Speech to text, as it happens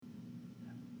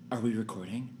Are we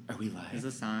recording? Are we live? Is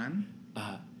this on?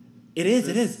 It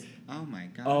is. Oh my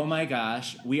god. Oh my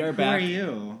gosh. We are back. Who are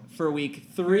you? For week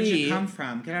 3. Where'd you come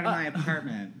from? Get out of my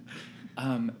apartment.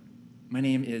 My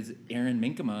name is Aaron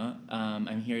Minkema.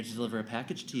 I'm here to deliver a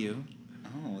package to you.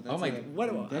 Oh,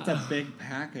 that's a big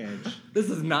package. This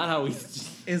is not how we...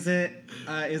 Is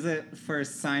it for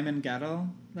Simon Gettle,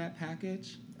 that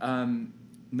package?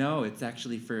 No, it's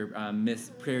actually for Miss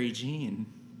Prairie Jean.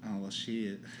 Oh, well,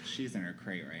 she's in her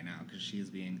crate right now because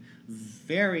she's being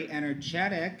very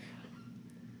energetic.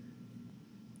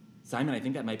 Simon, I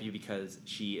think that might be because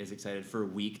she is excited for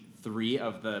week 3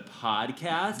 of the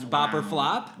podcast, Wow. Bop or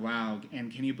Flop. Wow,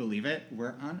 and can you believe it?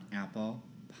 We're on Apple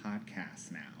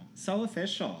Podcasts now. So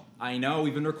official. I know,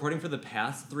 we've been recording for the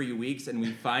past 3 weeks, and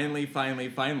we finally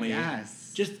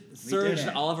Yes. just surged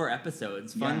all of our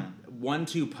episodes. Fun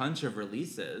 1-2 punch of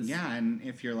releases. Yeah, and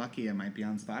if you're lucky, it might be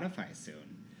on Spotify soon.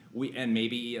 And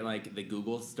maybe like the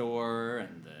Google store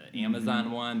and the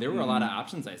Amazon one. There were a lot of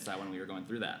options I saw when we were going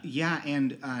through that. Yeah,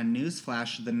 and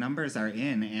newsflash, the numbers are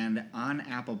in, and on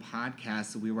Apple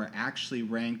Podcasts, we were actually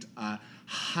ranked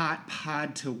hot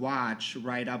pod to watch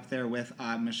right up there with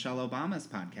Michelle Obama's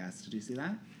podcast. Did you see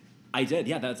that? I did,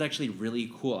 yeah. That's actually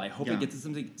really cool. I hope Yeah. it gets us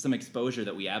some exposure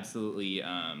that we absolutely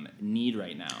need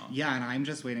right now. Yeah, and I'm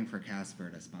just waiting for Casper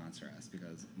to sponsor us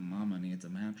because Mama needs a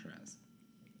mattress.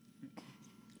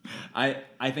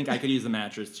 I think I could use a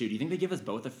mattress too. Do you think they give us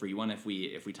both a free one if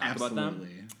we talk about them?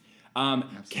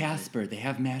 Absolutely. Casper, they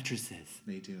have mattresses.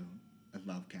 They do. I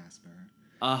love Casper.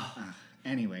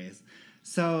 Anyways,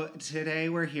 so today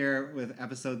we're here with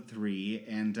episode 3,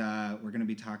 and we're going to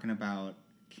be talking about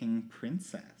King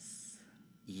Princess.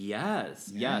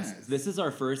 Yes. This is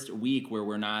our first week where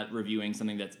we're not reviewing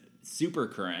something that's super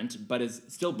current, but is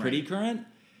still pretty current.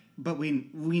 But we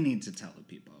need to tell the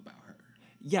people about her.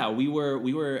 Yeah, we were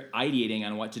ideating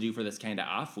on what to do for this kind of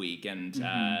off week, and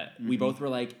we both were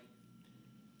like,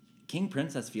 King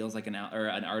Princess feels like an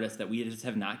artist that we just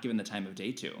have not given the time of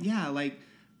day to. Yeah, like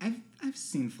I've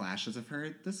seen flashes of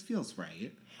her. This feels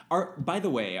right. By the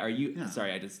way, are you? Yeah.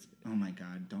 Sorry, I just. Oh my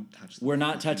God! Don't touch. We're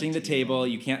not touching the table.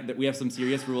 You can't. We have some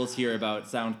serious rules here about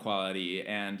sound quality,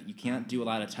 and you can't do a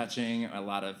lot of touching, a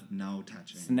lot of no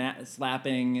touching,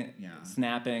 slapping,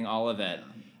 snapping, all of it.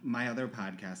 My other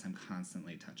podcast, I'm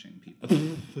constantly touching people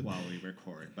while we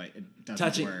record, but it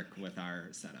doesn't work with our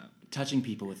setup. Touching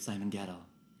people with Simon Gettle.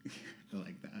 I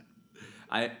like that.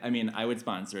 I mean, I would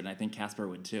sponsor it, and I think Casper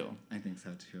would too. I think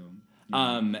so too.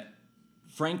 Yeah.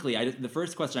 Frankly, the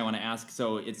first question I want to ask,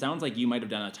 so it sounds like you might have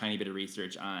done a tiny bit of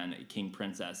research on King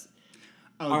Princess.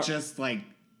 Just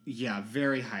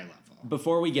very high level.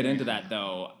 Before we get into that,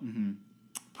 though,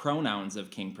 pronouns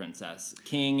of King Princess.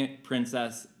 King,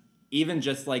 Princess, even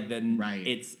just like the... Right.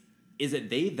 Is it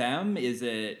they, them? Is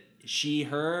it she,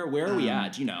 her? Where are we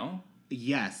at? Do you know?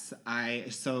 Yes,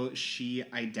 so she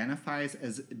identifies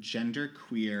as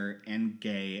genderqueer and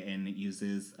gay and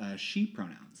uses she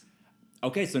pronouns.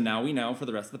 Okay, so now we know for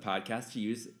the rest of the podcast to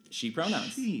use she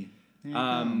pronouns. She. There you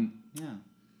go. Yeah.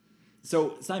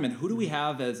 So Simon, who do we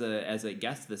have as a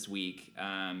guest this week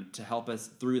to help us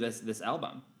through this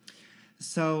album?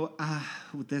 So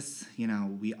this,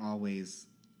 we always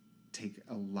take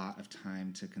a lot of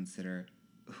time to consider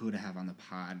who to have on the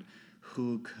pod,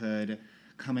 who could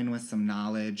come in with some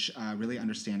knowledge, really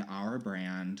understand our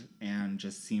brand, and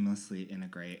just seamlessly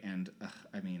integrate. And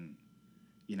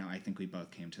I think we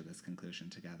both came to this conclusion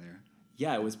together.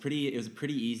 Yeah, it was a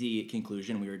pretty easy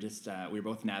conclusion. We were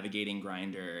both navigating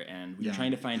Grindr, and we were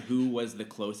trying to find who was the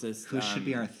closest. Who should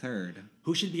be our third?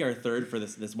 Who should be our third for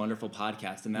this wonderful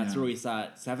podcast? And that's where we saw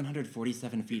it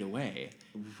 747 feet away,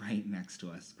 right next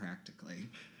to us, practically.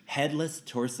 Headless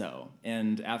torso,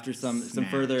 and after some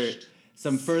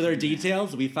further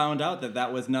details, we found out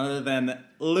that was none other than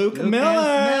Luke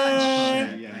Miller.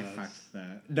 Shit, I fucked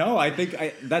that. No, I think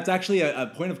that's actually a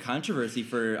point of controversy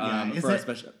for our guest.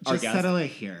 Just settle it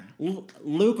here.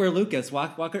 Luke or Lucas,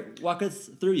 walk us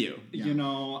through you. Yeah.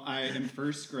 In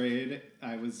first grade,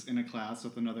 I was in a class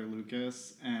with another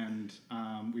Lucas, and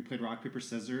we played rock, paper,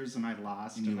 scissors, and I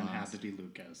lost, and then had to be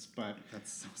Lucas. But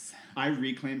that's so sad. I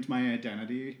reclaimed my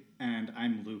identity, and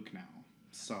I'm Luke now.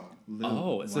 So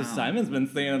Luke. So Simon's been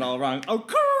saying it all wrong. Oh,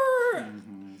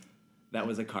 that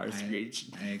was a car screech.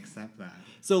 I accept that.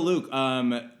 So Luke,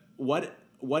 what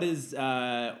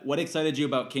excited you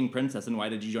about King Princess, and why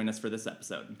did you join us for this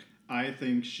episode? I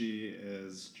think she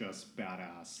is just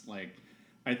badass. Like,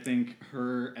 I think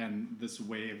her and this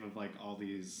wave of like all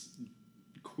these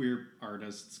queer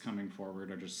artists coming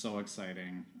forward are just so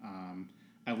exciting.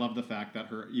 I love the fact that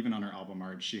even on her album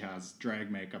art, she has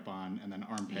drag makeup on and then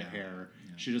armpit hair.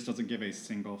 Yeah. She just doesn't give a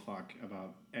single fuck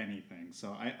about anything.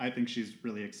 So I think she's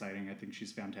really exciting. I think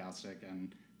she's fantastic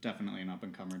and definitely an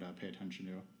up-and-comer to pay attention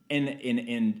to.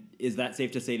 And is that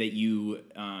safe to say that you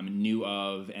knew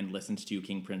of and listened to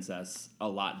King Princess a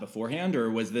lot beforehand,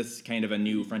 or was this kind of a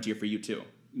new frontier for you too?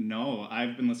 No,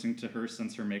 I've been listening to her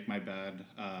since her Make My Bed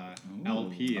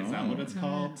LP. Is that what it's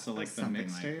called? So like the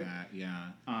mixtape? Like that,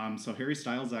 yeah. So Harry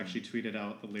Styles actually tweeted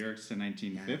out the lyrics to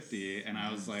 1950, and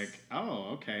I was like,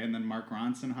 oh, okay. And then Mark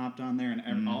Ronson hopped on there,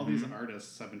 and all these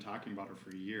artists have been talking about her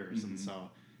for years. And so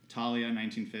Talia,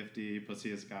 1950,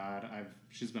 Pussy Is God.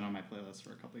 She's been on my playlist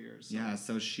for a couple of years. So. Yeah,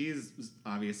 so she's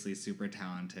obviously super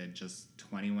talented, just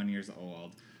 21 years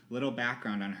old. Little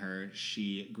background on her,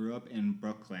 she grew up in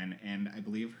Brooklyn, and I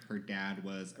believe her dad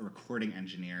was a recording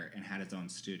engineer and had his own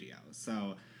studio.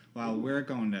 So while we're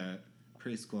going to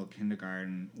preschool,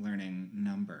 kindergarten, learning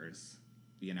numbers,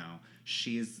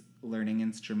 she's learning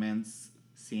instruments,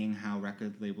 seeing how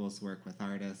record labels work with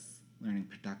artists, learning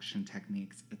production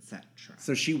techniques, etc.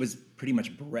 So she was pretty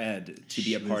much bred to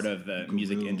be a part of the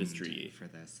music industry. For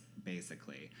this,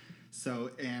 basically.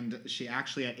 So, and she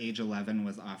actually at age 11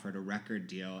 was offered a record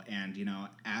deal, and,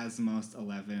 as most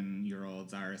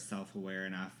 11-year-olds are self-aware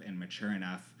enough and mature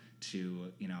enough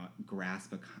to,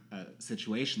 grasp a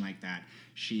situation like that,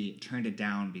 she turned it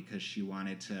down because she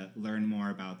wanted to learn more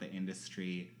about the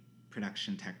industry,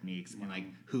 production techniques,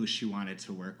 and, who she wanted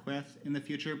to work with in the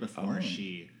future before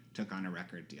she took on a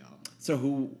record deal. So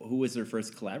who was her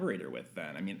first collaborator with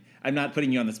then? I mean, I'm not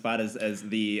putting you on the spot as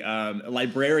the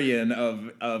librarian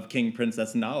of King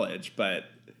Princess knowledge, but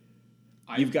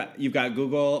you've got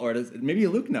Google, or maybe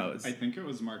Luke knows. I think it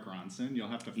was Mark Ronson. You'll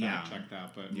have to fact check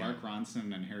that, but Mark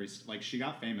Ronson and Harry, she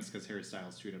got famous because Harry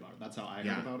Styles tweeted about her. That's how I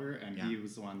heard about her, and he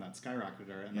was the one that skyrocketed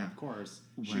her, and of course,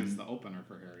 she was the opener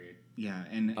for Harry. Yeah,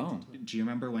 and do you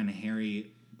remember when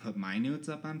Harry put my nudes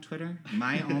up on Twitter?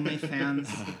 My OnlyFans,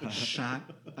 shut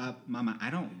up, mama.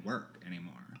 I don't work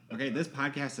anymore. Okay, this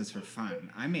podcast is for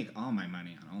fun. I make all my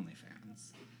money on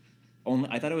OnlyFans.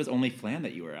 I thought it was OnlyFlan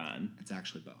that you were on. It's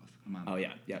actually both. Oh,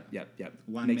 yeah. Yep.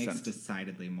 One makes sense.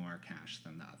 Decidedly more cash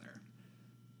than the other.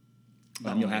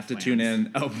 You'll have to tune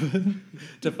in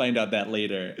to find out that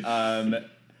later.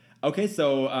 Okay,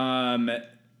 so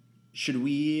should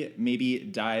we maybe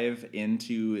dive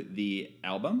into the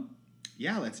album?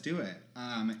 Yeah, let's do it.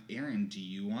 Aaron, do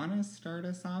you want to start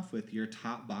us off with your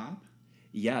top bop?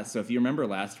 Yeah, so if you remember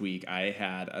last week, I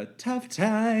had a tough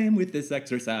time with this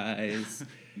exercise.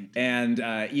 And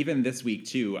even this week,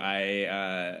 too,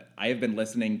 I have been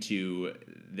listening to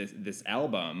this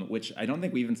album, which I don't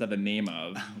think we even said the name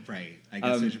of. Right. I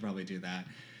guess we should probably do that.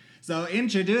 So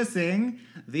introducing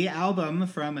the album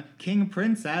from King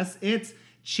Princess, it's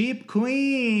Cheap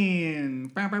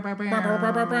Queen.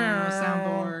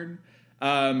 Soundboard.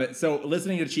 So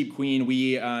listening to Cheap Queen,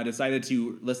 we decided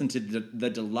to listen to the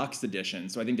deluxe edition.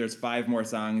 So I think there's 5 more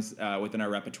songs within our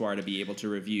repertoire to be able to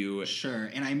review.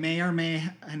 Sure, and I may or may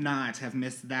not have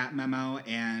missed that memo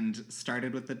and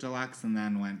started with the deluxe and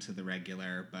then went to the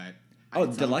regular, but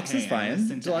deluxe is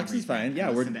fine. Deluxe is fine. Yeah,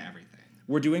 we're to everything.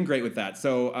 We're doing great with that.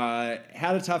 So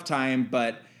had a tough time,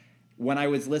 but when I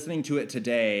was listening to it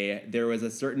today, there was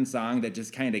a certain song that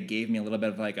just kind of gave me a little bit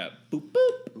of like a boop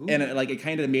boop. Ooh. And it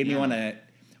kind of made me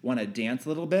want to dance a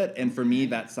little bit. And for me,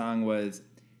 that song was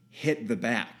Hit the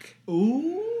Back.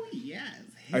 Ooh, yes.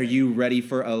 Are you ready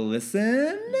for a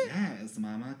listen? Yes,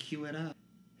 mama. Cue it up.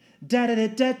 Da da da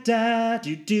da da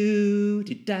do do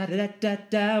da da da da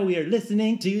da. We are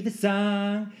listening to the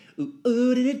song. Ooh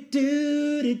ooh do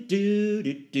do do do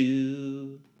do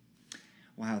do.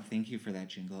 Wow, thank you for that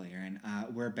jingle, Aaron.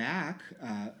 We're back,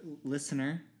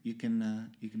 listener. You can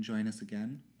join us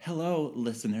again. Hello,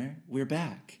 listener. We're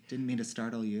back. Didn't mean to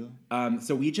startle you.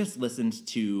 So we just listened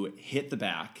to Hit the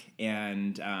Back,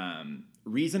 and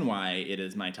reason why it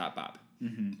is my top bop.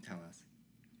 Mm-hmm. Tell us.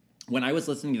 When I was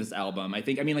listening to this album,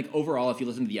 overall, if you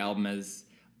listen to the album as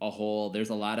a whole,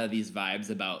 there's a lot of these vibes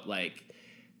about I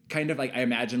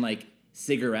imagine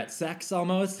cigarette sex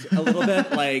almost a little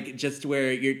bit, just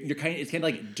where you're it's kind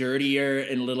of dirtier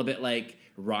and a little bit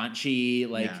raunchy,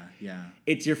 yeah.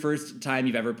 It's your first time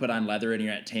you've ever put on leather and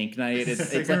you're at tank night. It's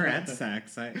cigarette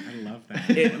sex. I love that.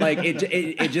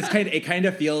 It kind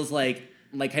of feels like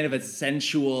kind of a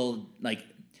sensual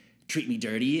treat me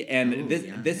dirty. And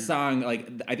this song,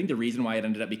 I think the reason why it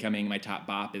ended up becoming my top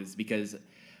bop is because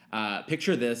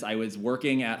picture this: I was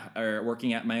working at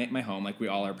my home, like we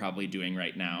all are probably doing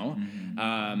right now.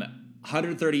 Mm-hmm.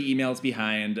 130 emails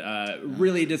behind,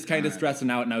 really just kind of stressing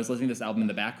out, and I was listening to this album in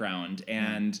the background,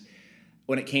 and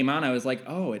when it came on, I was like,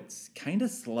 oh, it's kind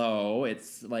of slow.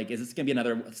 It's like, is this going to be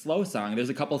another slow song? There's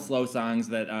a couple slow songs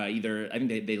that I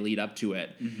think they lead up to it.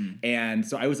 And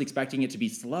so I was expecting it to be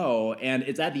slow. And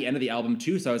it's at the end of the album,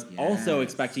 too. So I was also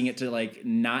expecting it to, like,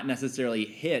 not necessarily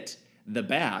hit the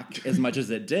back as much as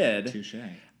it did. Touche.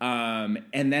 And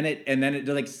then it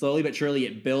like slowly but surely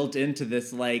it built into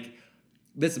this, like,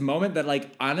 this moment that,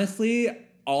 like, honestly,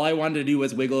 all I wanted to do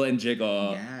was wiggle and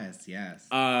jiggle. Yes.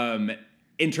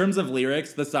 In terms of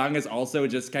lyrics, the song is also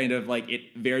just kind of like,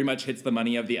 it very much hits the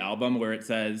money of the album where it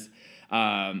says,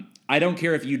 I don't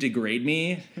care if you degrade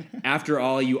me. After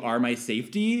all, you are my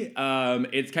safety.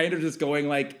 It's kind of just going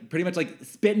like, pretty much like,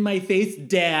 spit in my face,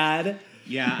 dad.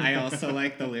 Yeah, I also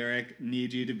like the lyric,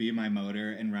 need you to be my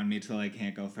motor and run me till I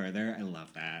can't go further. I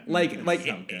love that.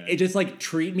 It just like,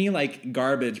 treat me like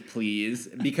garbage, please.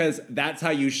 Because that's how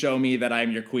you show me that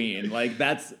I'm your queen. Like,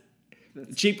 that's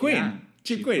cheap queen. Yeah.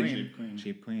 Cheap queen.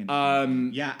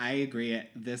 Yeah, I agree.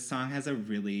 This song has a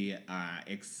really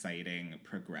exciting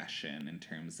progression in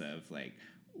terms of like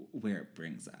where it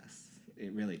brings us.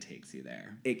 It really takes you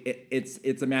there.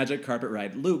 It's a magic carpet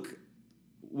ride. Luke,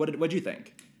 what'd you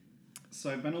think? So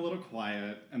I've been a little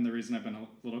quiet, and the reason I've been a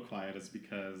little quiet is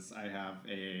because I have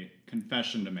a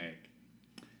confession to make.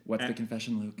 What's the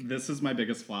confession, Luke? This is my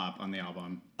biggest flop on the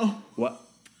album. Oh. What?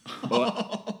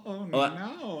 Oh,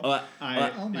 no.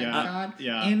 Oh, my God.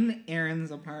 Yeah. In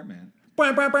Aaron's apartment. I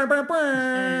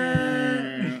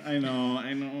know.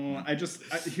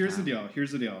 Here's the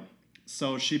deal.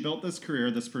 So she built this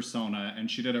career, this persona, and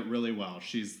she did it really well.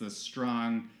 She's this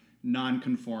strong,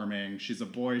 non-conforming. She's a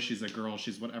boy, she's a girl,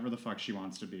 she's whatever the fuck she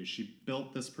wants to be. She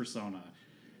built this persona.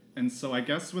 And so I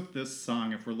guess with this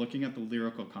song, if we're looking at the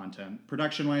lyrical content,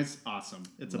 production-wise, awesome.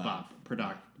 It's a bop.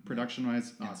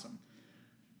 Production-wise, awesome.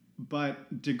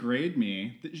 But Degrade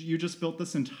Me, you just built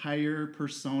this entire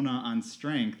persona on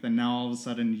strength, and now all of a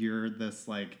sudden you're this,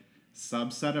 like,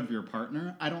 subset of your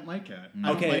partner. I don't like it. And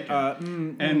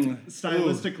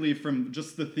stylistically, from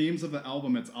just the themes of the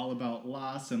album, it's all about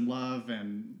loss and love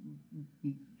and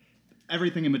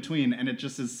everything in between, and it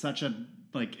just is such a,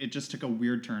 like, it just took a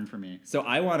weird turn for me. So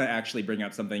I want to actually bring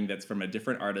up something that's from a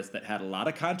different artist that had a lot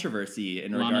of controversy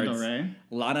in regards... Lana Del Rey?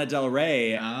 Lana Del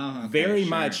Rey very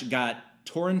much got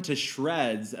torn to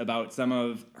shreds about some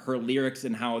of her lyrics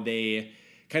and how they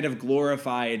kind of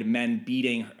glorified men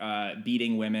beating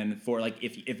women for, like,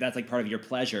 if that's like part of your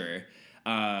pleasure.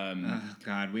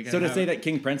 God, we to say that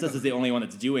King Princess is the only one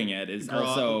that's doing it is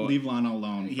also... Leave Lana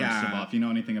alone, first of all. If you know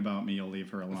anything about me, you'll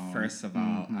leave her alone. First of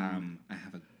all, I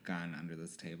have a gun under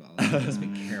this table. Just be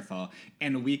careful.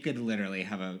 And we could literally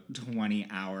have a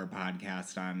 20-hour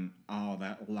podcast on all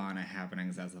that Lana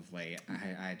happenings as of late.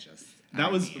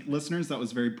 Listeners, that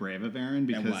was very brave of Aaron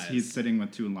because he's sitting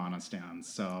with 2 Lana stans.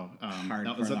 So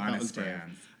that was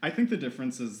brave. I think the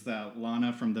difference is that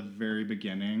Lana from the very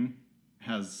beginning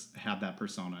has had that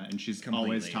persona, and she's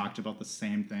always talked about the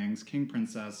same things. King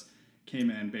Princess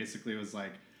came in, basically was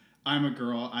like, I'm a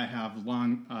girl, I have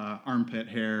long armpit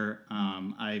hair,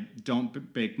 I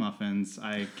don't bake muffins,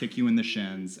 I kick you in the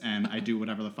shins, and I do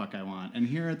whatever the fuck I want. And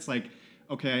here it's like,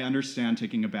 okay, I understand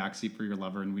taking a backseat for your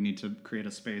lover, and we need to create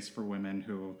a space for women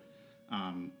who,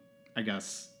 I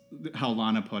guess, how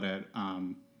Lana put it,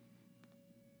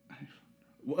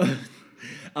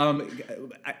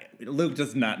 Luke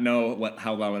does not know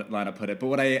how Lana put it, but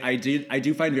what I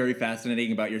do find very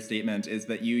fascinating about your statement is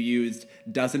that you used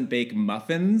doesn't bake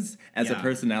muffins as a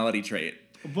personality trait.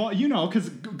 Well, because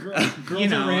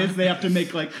girls are raised, they have to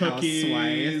make, like,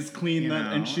 cookies, clean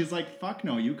them, and she's like, fuck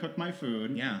no, you cook my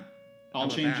food. Yeah. I'll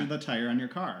change the tire on your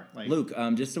car. Like, Luke,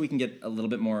 just so we can get a little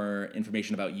bit more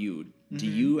information about you, do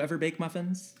you ever bake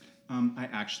muffins? I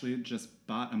actually just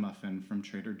bought a muffin from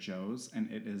Trader Joe's, and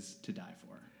it is to die for.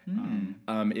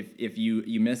 If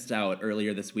you missed out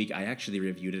earlier this week, I actually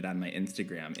reviewed it on my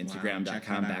Instagram,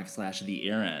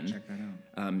 instagram.com/theaaron. Check that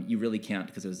out. You really can't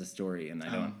because it was a story, and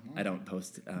I don't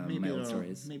post my old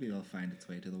stories. Maybe it'll find its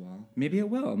way to the wall. Maybe it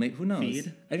will. Who knows?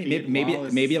 Feed? I mean,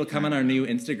 maybe it'll come on our new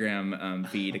Instagram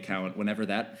feed account whenever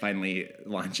that finally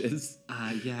launches.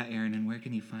 Yeah, Aaron, and where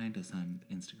can you find us on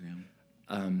Instagram?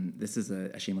 This is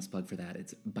a shameless plug for that.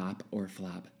 It's Bop or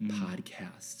Flop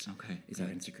Podcast. Okay. Is our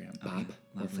Instagram. Bop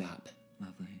or Flop.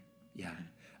 Lovely. Yeah.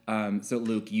 So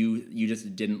Luke, you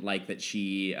just didn't like that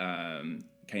she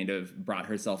kind of brought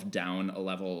herself down a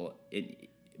level.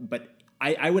 But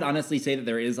I would honestly say that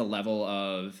there is a level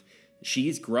of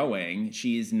she's growing.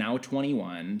 She's now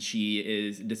 21. She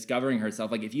is discovering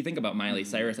herself. Like, if you think about Miley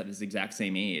Cyrus at this exact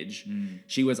same age,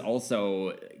 she was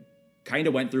also... kind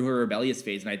of went through her rebellious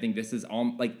phase, and I think this is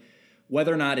all, like,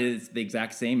 whether or not it is the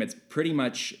exact same, it's pretty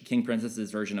much King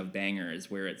Princess's version of Bangers,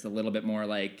 where it's a little bit more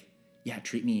like, yeah,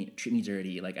 treat me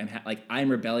dirty. Like I'm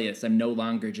rebellious. I'm no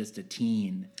longer just a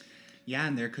teen. Yeah,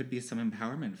 and there could be some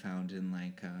empowerment found in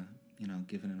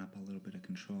giving up a little bit of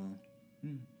control.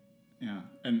 Yeah,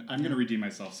 and I'm going to redeem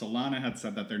myself. So Lana had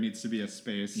said that there needs to be a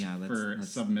space for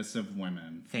submissive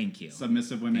women. Thank you.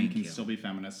 Submissive women can still be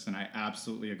feminists, and I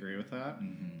absolutely agree with that.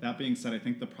 Mm-hmm. That being said, I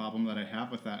think the problem that I have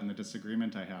with that and the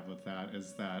disagreement I have with that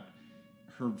is that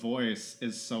her voice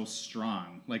is so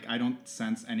strong. Like, I don't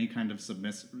sense any kind of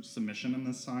submission in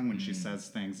this song when she says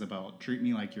things about treat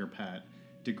me like your pet,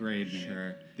 degrade me.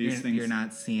 Sure. These You're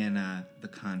not seeing the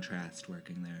contrast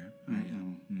working there.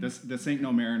 Mm-hmm. This ain't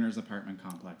no Mariner's apartment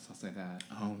complex. I'll say that.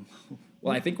 Oh.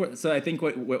 Well, I think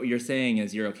what you're saying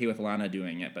is you're okay with Lana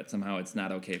doing it, but somehow it's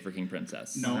not okay for King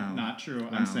Princess. No, not true.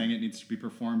 I'm saying it needs to be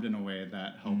performed in a way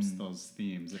that helps those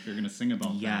themes. If you're going to sing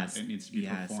about that, it needs to be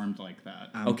performed like that.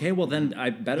 Okay, well then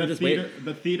I better wait.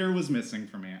 The theater was missing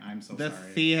for me. I'm so sorry. The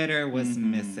theater was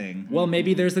missing. Well,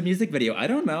 maybe there's a music video. I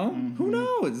don't know. Who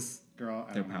knows? Girl,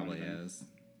 there probably is.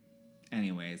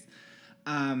 Anyways,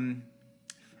 I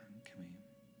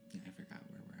forgot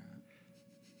where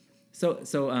we're at.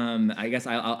 So I guess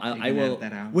I will.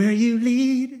 Where you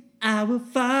lead, I will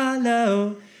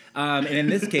follow. And in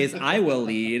this case, I will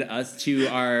lead us to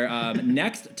our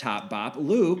next top bop.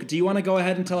 Luke, do you want to go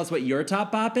ahead and tell us what your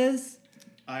top bop is?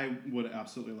 I would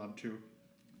absolutely love to.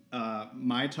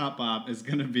 My top bop is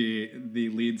going to be the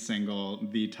lead single,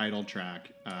 the title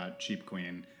track, Cheap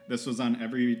Queen. This was on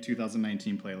every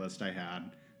 2019 playlist I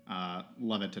had.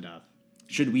 Love it to death.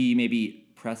 Should we maybe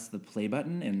press the play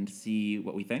button and see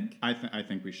what we think? I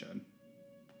think we should.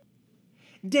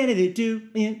 This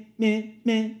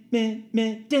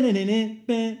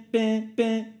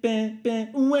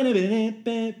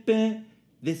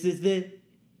is the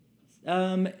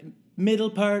middle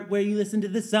part where you listen to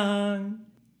the song.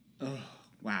 Oh,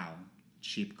 wow.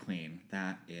 Cheap Queen.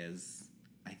 That is,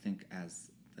 I think,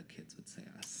 as the kids would say,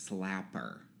 a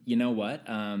slapper. You know what?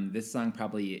 This song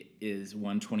probably is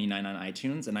 $129 on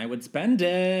iTunes, and I would spend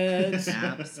it.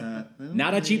 Absolutely.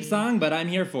 Not a cheap song, but I'm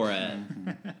here for it.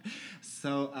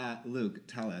 So, Luke,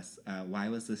 tell us, why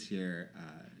was this your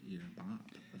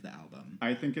bop of the album?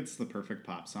 I think it's the perfect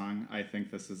pop song. I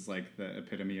think this is like the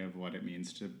epitome of what it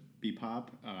means to be pop.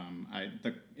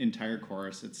 The entire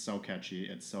chorus, it's so catchy,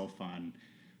 it's so fun.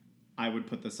 I would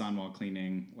put this on while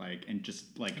cleaning, I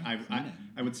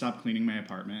would stop cleaning my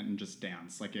apartment and just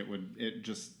dance. It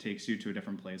just takes you to a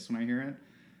different place when I hear it.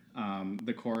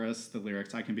 The chorus, the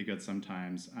lyrics, I can be good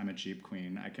sometimes. I'm a cheap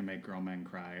queen. I can make grown men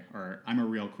cry. Or I'm a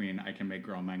real queen. I can make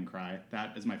grown men cry.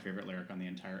 That is my favorite lyric on the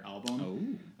entire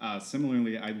album. Oh.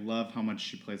 Similarly, I love how much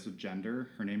she plays with gender.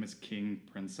 Her name is King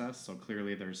Princess, so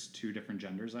clearly there's two different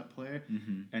genders at play.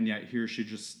 Mm-hmm. And yet here she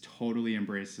just totally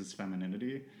embraces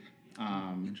femininity.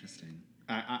 Interesting.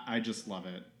 I just love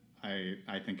it.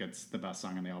 I think it's the best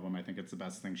song on the album. I think it's the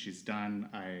best thing she's done.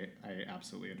 I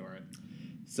absolutely adore it.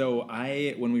 So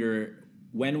when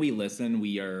we listen,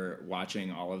 we are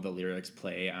watching all of the lyrics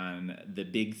play on the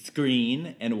big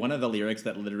screen, and one of the lyrics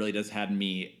that literally just had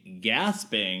me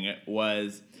gasping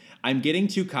was, I'm getting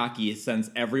too cocky since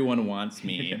everyone wants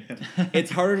me. It's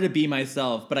harder to be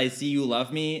myself, but I see you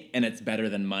love me, and it's better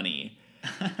than money.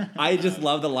 I just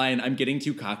love the line, I'm getting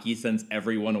too cocky since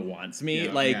everyone wants me.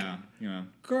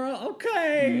 Girl,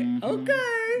 okay,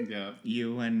 okay. Yeah.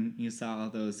 When you saw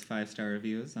all those 5-star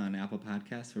reviews on Apple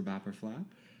Podcasts for Bop or Flop?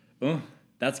 Oh,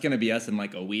 that's going to be us in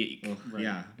like a week. Oh, right.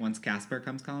 Yeah, once Casper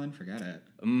comes calling, forget it.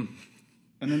 And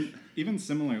then even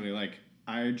similarly,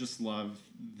 I just love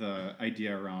the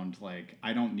idea around,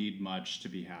 I don't need much to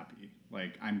be happy.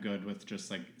 I'm good with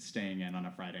just, staying in on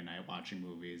a Friday night watching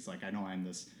movies. I know I'm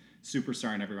this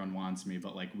superstar and everyone wants me,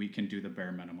 but we can do the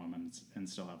bare minimum and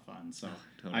still have fun. So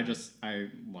totally. I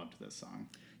loved this song.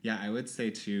 Yeah, I would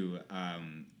say too,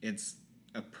 it's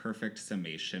a perfect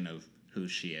summation of who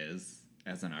she is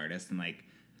as an artist, and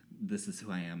this is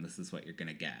who I am, this is what you're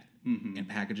gonna get, and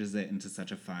packages it into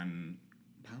such a fun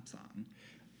pop song.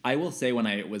 I will say, when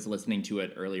I was listening to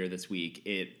it earlier this week,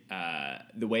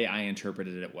 the way I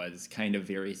interpreted it was kind of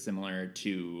very similar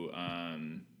to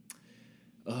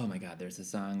oh my God, there's a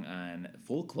song on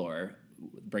Folklore,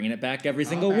 bringing it back every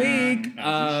single week.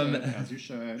 As you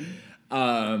should.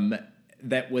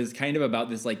 That was kind of about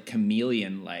this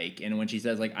chameleon, and when she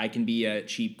says I can be a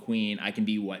cheap queen, I can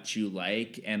be what you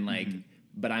like, and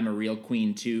but I'm a real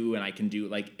queen too, and I can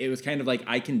do it was kind of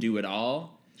I can do it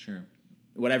all. Sure.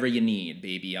 Whatever you need,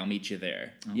 baby, I'll meet you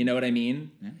there. Oh. You know what I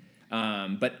mean? Yeah.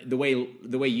 But the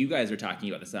way you guys are talking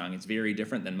about the song is very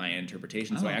different than my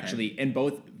interpretation. So I actually, and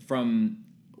both from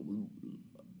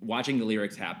watching the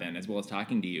lyrics happen as well as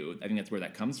talking to you, I think that's where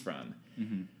that comes from.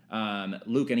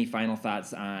 Luke, any final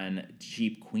thoughts on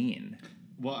Cheap Queen?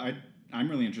 Well, I'm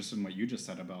really interested in what you just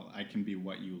said about I can be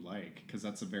what you like, because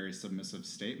that's a very submissive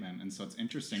statement. And so it's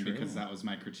interesting because that was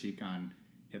my critique on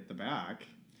Hit the Back.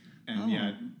 And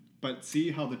yet, but see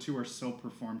how the two are so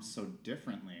performed so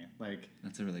differently. Like,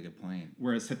 that's a really good point.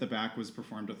 Whereas Hit the Back was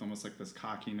performed with almost like this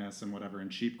cockiness and whatever,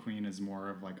 and Cheap Queen is more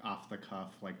of like off the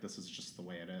cuff, like this is just the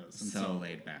way it is. And so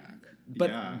laid back.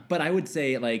 But I would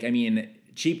say, like, I mean,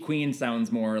 Cheap Queen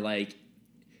sounds more like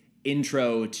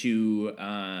intro to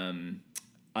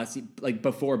us, like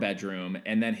before bedroom,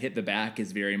 and then Hit the Back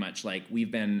is very much like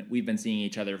we've been seeing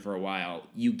each other for a while.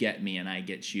 You get me and I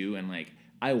get you, and like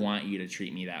I want you to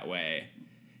treat me that way.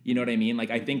 You know what I mean?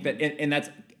 Like I think that, and that's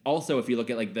also if you look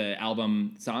at like the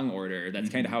album song order, that's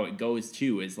kind of how it goes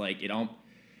too. Is like it all.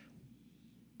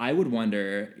 I would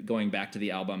wonder, going back to the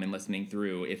album and listening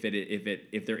through, if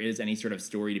there is any sort of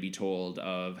story to be told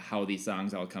of how these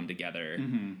songs all come together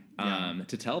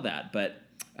to tell that. But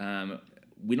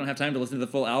we don't have time to listen to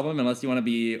the full album unless you want to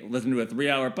be listening to a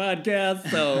 3-hour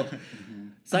podcast. So,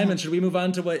 Simon, should we move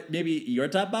on to what maybe your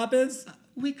top bop is?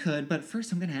 We could, but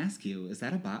first I'm going to ask you, is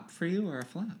that a bop for you or a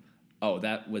flop? Oh,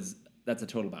 that's a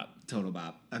total bop. Total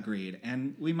bop. Agreed.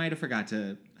 And we might have forgot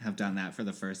to have done that for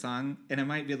the first song, and it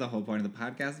might be the whole point of the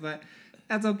podcast, but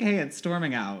that's okay. It's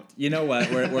storming out. You know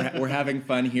what? We're having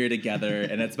fun here together,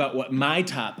 and it's about what my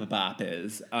top bop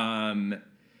is.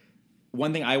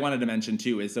 One thing I wanted to mention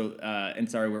too is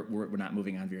and sorry, we're not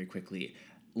moving on very quickly.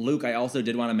 Luke, I also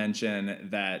did want to mention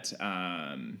that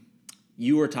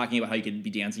you were talking about how you could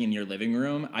be dancing in your living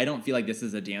room. I don't feel like this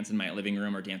is a dance in my living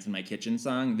room or dance in my kitchen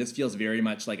song. This feels very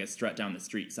much like a strut down the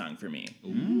street song for me.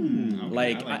 Okay,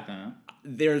 like I like that.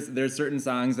 There's certain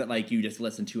songs that like you just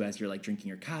listen to as you're like drinking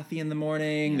your coffee in the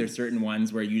morning. Yes. There's certain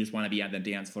ones where you just want to be at the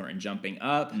dance floor and jumping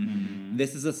up.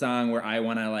 This is a song where I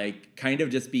want to like kind of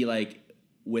just be like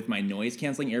with my noise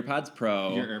canceling AirPods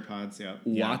Pro. Your AirPods, yeah.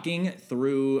 Walking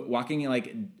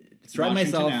like strutting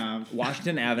myself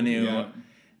Washington Avenue. Yeah.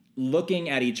 Looking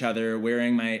at each other,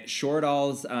 wearing my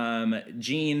Shortall's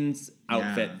jeans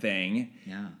outfit thing.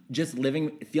 Yeah. Just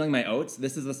feeling my oats.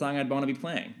 This is the song I'd want to be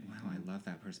playing. Wow, I love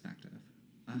that perspective.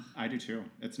 I do too.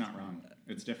 It's not wrong.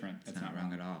 It's different. It's not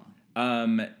wrong at all.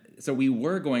 So we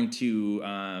were going to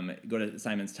go to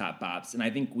Simon's Top Bops, and I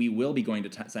think we will be going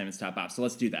to Simon's Top Bops. So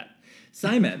let's do that.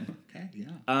 Simon. Okay,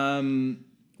 yeah.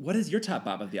 What is your top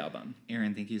bop of the album?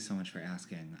 Aaron, thank you so much for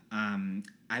asking.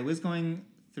 I was going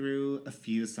through a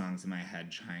few songs in my head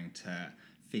trying to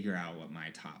figure out what my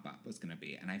top bop was going to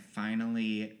be, and I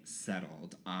finally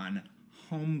settled on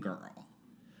Homegirl.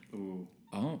 Ooh.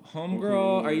 Oh,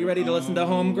 Homegirl. Are you ready to listen to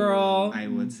Homegirl? I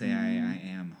would say I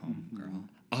am Homegirl.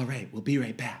 All right, we'll be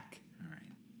right back. All right.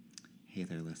 Hey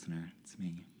there, listener. It's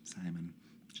me, Simon.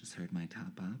 Just heard my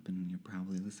top bop, and you're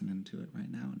probably listening to it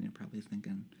right now, and you're probably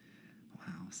thinking,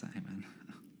 wow, Simon,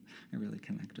 I really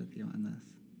connect with you on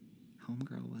this.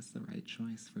 Homegirl was the right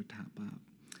choice for top bop.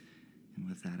 And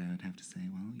with that, I would have to say,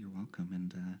 well, you're welcome,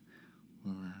 and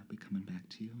we'll be coming back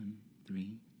to you in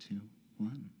 3, 2,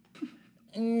 1.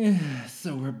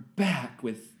 So we're back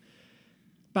with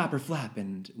Bop or Flap,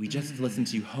 and we just listened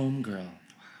to Homegirl. Wow.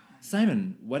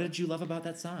 Simon, what did you love about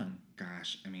that song?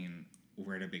 Gosh, I mean,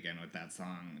 where to begin with that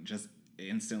song? Just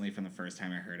instantly from the first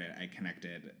time I heard it, I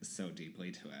connected so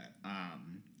deeply to it.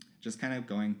 Just kind of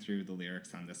going through the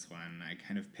lyrics on this one, I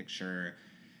kind of picture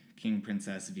King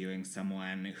Princess viewing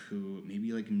someone who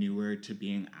maybe like newer to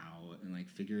being out and like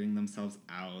figuring themselves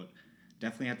out.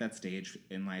 Definitely at that stage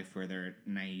in life where they're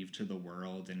naive to the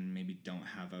world and maybe don't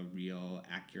have a real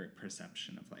accurate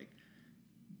perception of like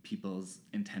people's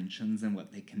intentions and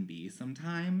what they can be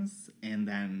sometimes. And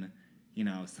then, you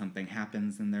know, something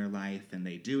happens in their life and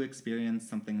they do experience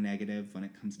something negative when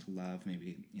it comes to love.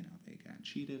 Maybe, you know, they got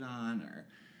cheated on or,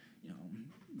 you know,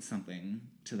 something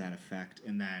to that effect.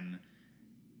 And then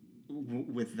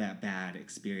with that bad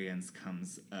experience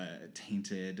comes a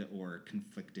tainted or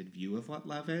conflicted view of what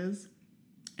love is.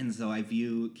 And so I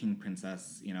view King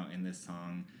Princess, you know, in this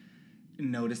song,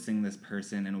 noticing this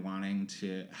person and wanting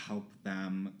to help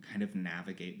them kind of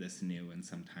navigate this new and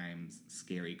sometimes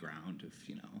scary ground of,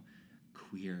 you know,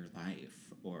 queer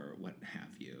life or what have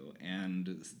you.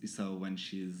 And so when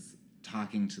she's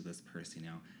talking to this person, you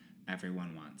know,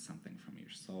 everyone wants something from your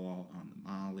soul on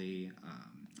the Molly.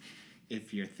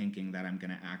 If you're thinking that I'm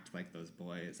going to act like those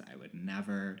boys, I would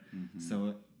never. Mm-hmm.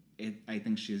 So I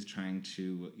think she's trying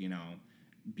to, you know,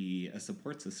 be a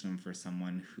support system for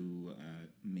someone who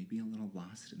may be a little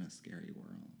lost in a scary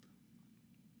world.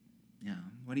 Yeah.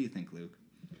 What do you think, Luke?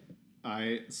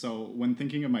 So when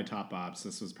thinking of my top bops,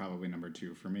 this was probably number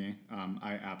 2 for me.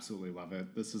 I absolutely love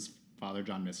it. This is Father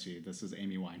John Misty. This is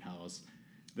Amy Winehouse.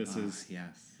 This is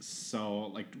yes. so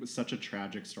like such a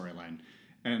tragic storyline.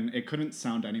 And it couldn't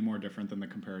sound any more different than the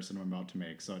comparison I'm about to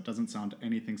make. So it doesn't sound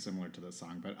anything similar to this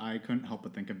song. But I couldn't help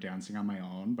but think of Dancing on My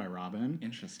Own by Robin.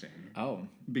 Interesting. Oh.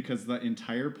 Because the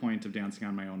entire point of Dancing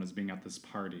on My Own is being at this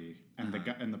party. And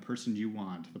the person you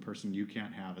want, the person you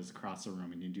can't have is across the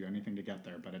room. And you do anything to get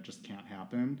there, but it just can't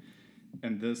happen.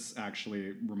 And this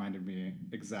actually reminded me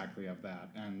exactly of that.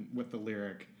 And with the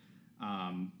lyric,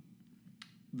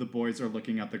 the boys are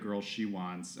looking at the girl she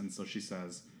wants. And so she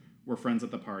says, we're friends at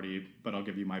the party, but I'll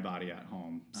give you my body at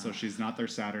home. So she's not there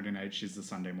Saturday night. She's the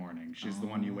Sunday morning. She's the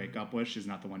one you wake up with. She's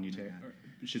not the one you take.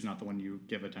 She's not the one you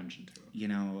give attention to. You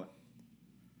know,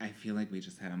 I feel like we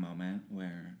just had a moment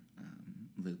where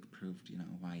Luke proved,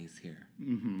 why he's here.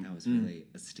 Mm-hmm. That was really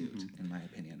astute, in my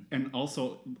opinion. And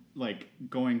also, like,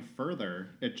 going further,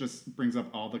 it just brings up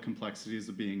all the complexities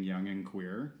of being young and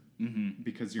queer. Mm-hmm.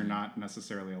 Because you're not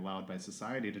necessarily allowed by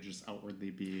society to just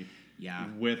outwardly be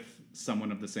with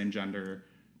someone of the same gender,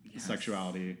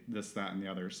 sexuality, this, that, and the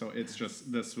other. So it's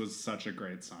just, this was such a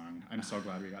great song. I'm so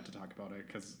glad we got to talk about it.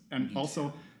 And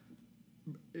also,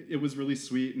 it was really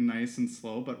sweet and nice and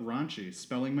slow, but raunchy.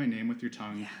 Spelling my name with your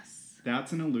tongue. Yes.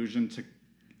 That's an allusion to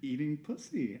eating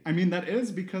pussy. I mean, that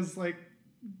is because, like,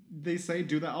 they say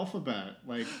do the alphabet.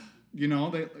 Like, they...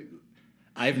 Like,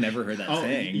 I've never heard that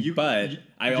saying, but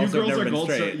I also have never been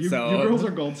straight. You girls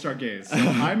are Gold Star gays. So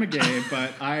I'm a gay,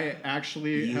 but I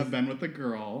actually have been with a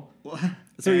girl.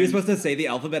 So you're supposed to say the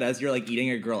alphabet as you're, like,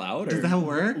 eating a girl out? Or? Does that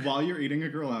work? While you're eating a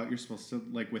girl out, you're supposed to,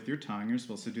 like, with your tongue, you're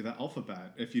supposed to do the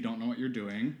alphabet if you don't know what you're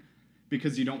doing.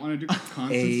 Because you don't want to do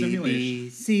constant stimulation. A, B,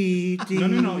 C, D,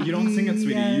 No. You don't sing it,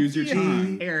 sweetie. You use your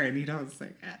tongue. Aaron, you don't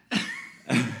sing it.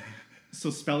 So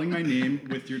spelling my name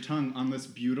with your tongue on this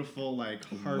beautiful, like,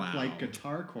 harp-like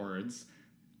guitar chords.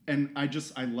 And I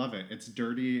love it. It's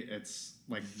dirty. It's,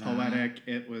 like, poetic.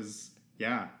 It was,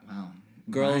 Wow.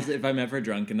 Girls, if I'm ever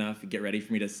drunk enough, get ready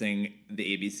for me to sing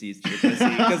the ABCs to your pussy.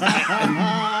 Because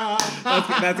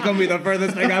that's going to be the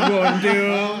furthest thing I'm going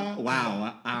to.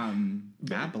 Wow.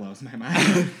 That blows my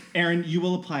mind. Aaron, you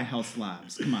will apply House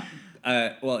Labs. Come on.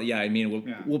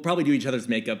 We'll probably do each other's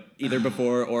makeup either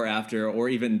before or after or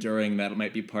even during. That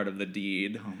might be part of the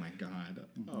deed. Oh my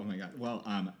god. Well,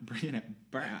 bringing it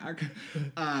back.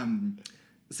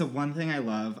 So one thing I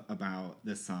love about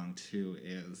this song too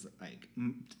is, like,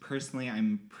 personally,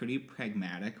 I'm pretty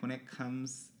pragmatic when it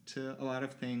comes to a lot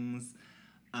of things,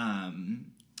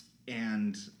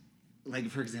 and, like,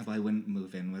 for example, I wouldn't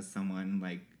move in with someone,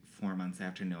 like, 4 months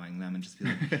after knowing them and just be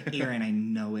like, Aaron, I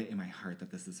know it in my heart that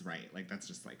this is right. Like, that's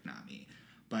just, like, not me.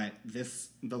 But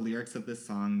the lyrics of this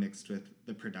song mixed with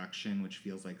the production, which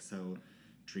feels, like, so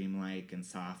dreamlike and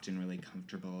soft and really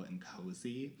comfortable and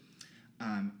cozy,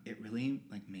 it really,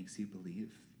 like, makes you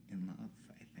believe in love,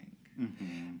 I think.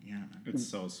 Mm-hmm. Yeah. It's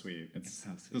so sweet. It's so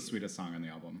sweet. The sweetest song on the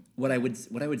album. What I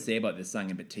would say about this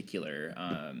song in particular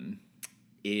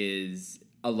is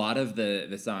a lot of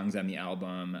the songs on the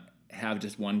album have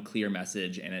just one clear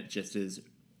message, and it just is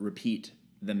repeat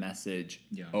the message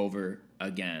over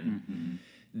again. Mm-hmm.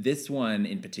 This one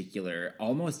in particular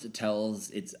almost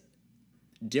it's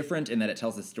different in that it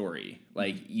tells a story.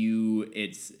 Like, you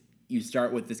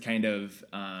start with this kind of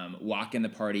walk in the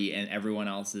party and everyone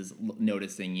else is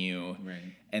noticing you.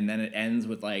 Right. And then it ends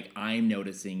with, like, I'm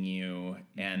noticing you.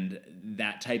 And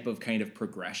that type of kind of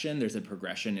progression, there's a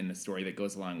progression in the story that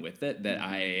goes along with it that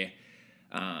I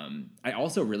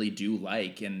also really do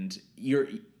like. And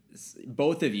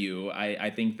both of you, I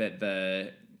think that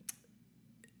the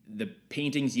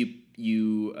paintings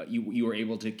you were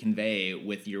able to convey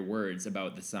with your words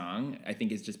about the song, I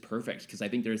think is just perfect, because I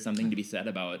think there's something to be said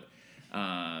about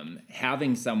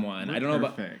having someone. I don't know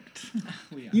about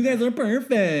you guys are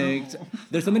perfect. Oh.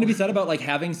 There's something to be said about, like,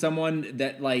 having someone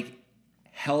that, like,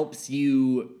 helps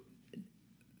you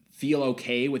feel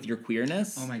okay with your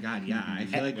queerness. Oh my god, yeah. I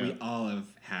feel like we all have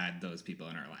had those people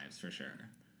in our lives for sure.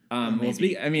 I'm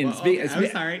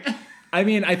sorry.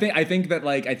 I think that,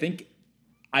 like,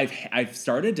 I've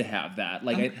started to have that.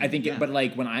 Like, okay, I think but,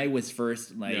 like, when I was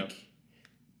first, like,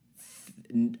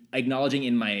 acknowledging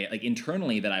in my, like,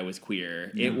 internally that I was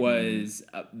queer, it was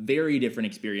a very different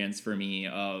experience for me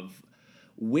of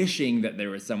wishing that there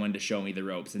was someone to show me the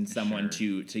ropes and someone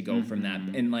to go from that.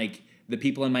 And, like, the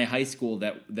people in my high school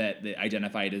that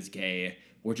identified as gay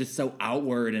were just so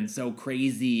outward and so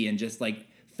crazy and just, like,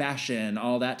 fashion,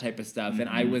 all that type of stuff. And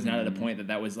I was not at a point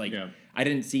that was, like, I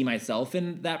didn't see myself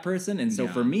in that person. And so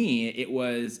for me, it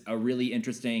was a really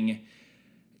interesting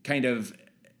kind of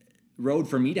road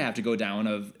for me to have to go down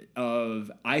of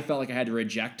I felt like I had to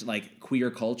reject like queer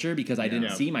culture because I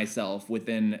didn't see myself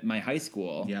within my high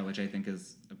school. Yeah, which I think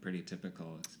is a pretty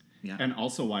typical. Yeah. And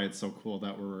also why it's so cool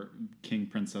that King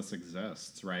Princess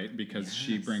exists, right? Because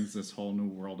she brings this whole new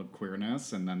world of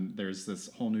queerness, and then there's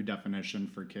this whole new definition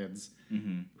for kids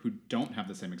who don't have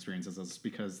the same experiences as us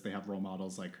because they have role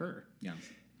models like her. Yeah.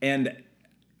 And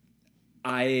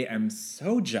I am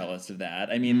so jealous of that.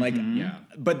 I mean, like,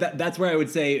 but that's where I would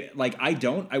say, like, I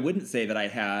wouldn't say that I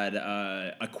had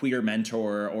a queer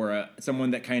mentor or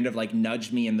someone that kind of like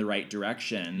nudged me in the right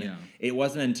direction. Yeah. It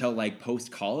wasn't until like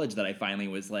post college that I finally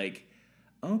was like,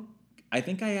 oh, I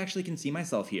think I actually can see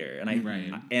myself here. And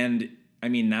I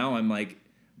mean, now I'm like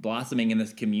blossoming in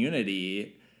this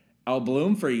community. I'll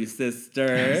bloom for you,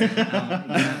 sister.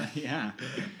 Yeah.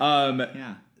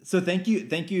 So thank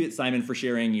you, Simon, for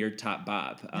sharing your top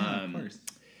bop. Of course.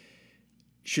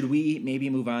 Should we maybe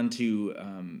move on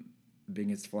to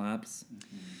biggest flops?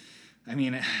 I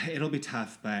mean, it'll be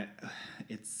tough, but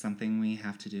it's something we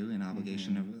have to do in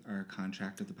obligation of our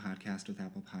contract of the podcast with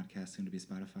Apple Podcasts, soon to be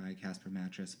Spotify, Casper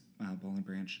Mattress, Bowling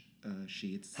Branch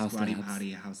Sheets, House Squatty Labs.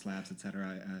 Potty, House Labs,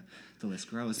 etc. The list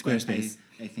grows. Squarespace.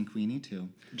 But I think we need to.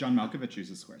 John Malkovich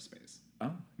uses Squarespace.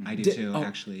 Oh, I do too.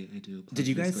 Actually, I do. Did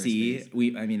you guys see?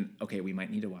 Squarespace. We might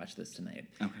need to watch this tonight.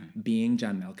 Okay. Being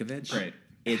John Malkovich. Great.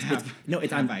 It's on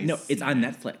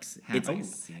Netflix.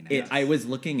 Seen it? I was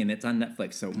looking and it's on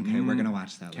Netflix. So Okay, we're gonna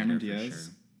watch that Cameron later Diaz.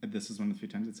 for This is one of the few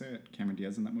times I'd say it. Cameron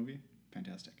Diaz in that movie.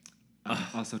 Fantastic. sure.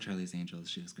 Also, Charlie's Angels.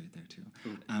 She was great there too.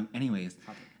 Anyways,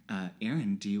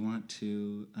 Aaron, do you want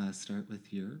to start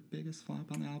with your biggest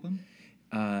flop on the album?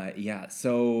 Yeah.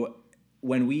 So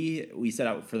when we set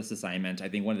out for this assignment, I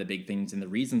think one of the big things and the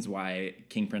reasons why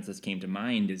King Princess came to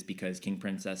mind is because King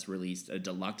Princess released a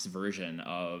deluxe version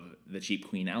of the Cheap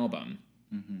Queen album.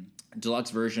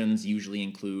 Deluxe versions usually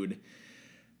include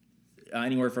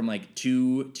anywhere from like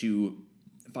 2 to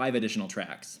 5 additional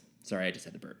tracks. Sorry, I just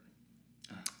had to burp.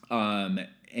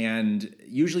 And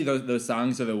usually those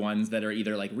songs are the ones that are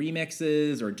either like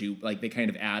remixes or they kind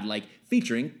of add like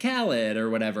featuring Khaled or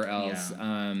whatever else.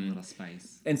 Yeah, a little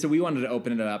spice. And so we wanted to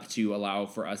open it up to allow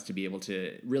for us to be able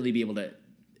to really be able to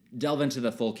delve into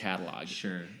the full catalog.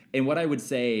 Sure. And what I would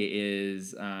say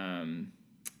is the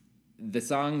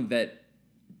song that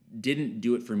didn't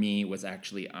do it for me was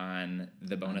actually on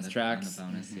the bonus tracks. On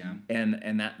the bonus, yeah.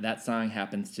 And that song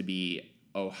happens to be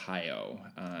Ohio.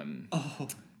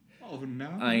 Oh no!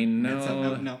 I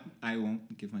know. No, I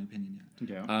won't give my opinion yet.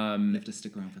 Yeah. You have to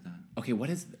stick around for that. Okay, what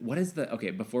is the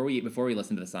okay, before we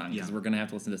listen to the song, because we're gonna have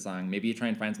to listen to the song, maybe try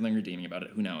and find something redeeming about it,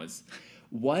 who knows.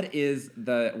 What is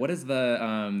the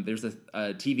there's a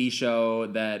TV show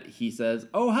that he says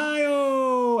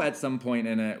Ohio at some point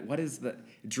in it. What is the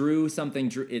Drew it's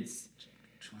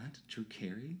What? Drew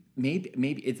Carey?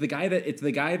 maybe it's the guy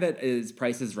that is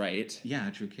Price is Right. Yeah,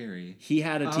 Drew Carey. He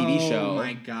had a TV show. Oh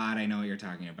my god, I know what you're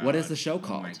talking about. What is the show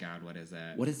called? Oh my god, what is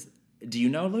it? Do you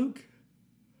know, Luke?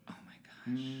 Oh my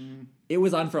gosh. It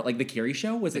was on for like the Carey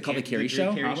Show. Was it called the Carey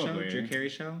Show? Probably. Drew Carey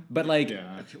Show? But like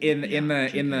Yeah. in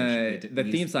the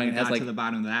theme song, it has got like to the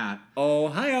bottom of that.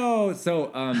 Ohio.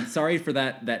 So sorry for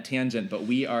that tangent, but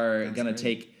we are That's gonna great.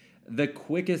 take the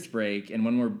quickest break, and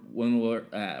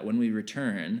when we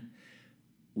return,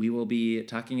 we will be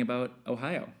talking about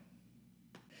Ohio.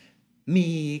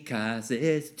 Mi casa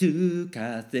es tu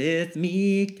casa es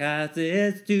mi casa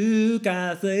es tu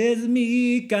casa es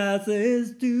mi casa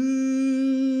es tu.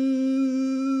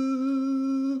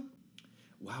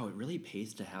 Wow, it really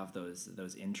pays to have those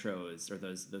intros or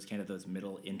those kind of those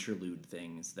middle interlude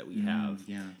things that we have.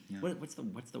 Yeah. What's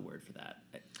the word for that?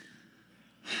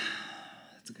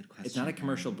 That's a good question. It's not a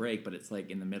commercial break, but it's like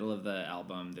in the middle of the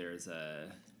album. There's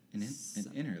An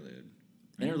interlude.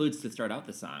 interludes to start out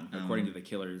the song, according to the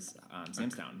Killers'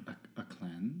 Samstown. A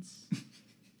cleanse.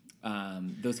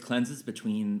 Those cleanses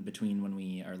between when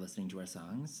we are listening to our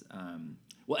songs.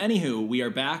 Well, anywho, we are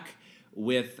back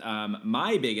with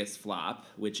my biggest flop,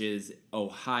 which is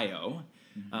Ohio.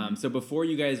 So before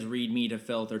you guys read me to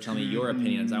filth or tell me your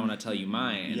opinions, I want to tell you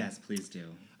mine. Yes, please do.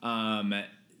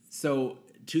 So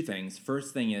two things.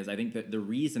 First thing is, I think that the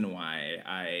reason why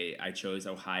I chose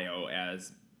Ohio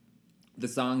as the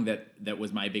song that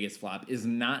was my biggest flop is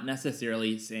not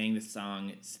necessarily saying the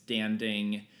song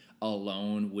standing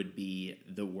alone would be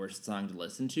the worst song to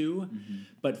listen to,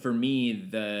 but for me,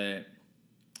 the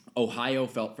Ohio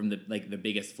felt from the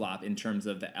biggest flop in terms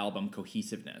of the album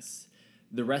cohesiveness.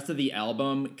 The rest of the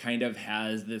album kind of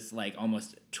has this like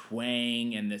almost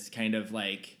twang and this kind of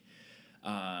like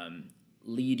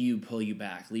lead you, pull you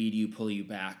back, lead you, pull you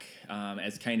back,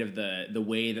 as kind of the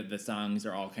way that the songs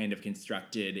are all kind of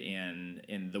constructed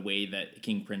and the way that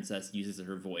King Princess uses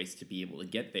her voice to be able to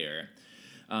get there.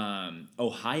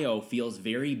 Ohio feels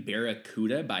very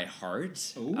Barracuda by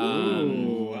Heart.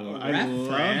 Ooh, I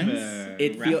love it.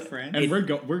 It feels, and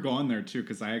we're going there too,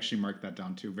 because I actually marked that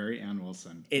down too. Very Ann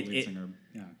Wilson, the lead singer.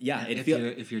 Yeah.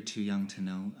 If you're too young to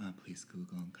know, please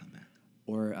Google and come back.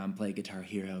 Or play Guitar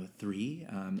Hero 3,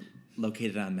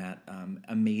 located on that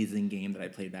amazing game that I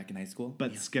played back in high school.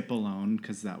 But skip Alone,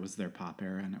 because that was their pop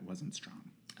era and it wasn't strong.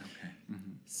 Okay.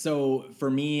 Mm-hmm. So for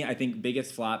me, I think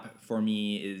biggest flop for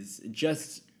me is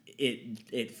just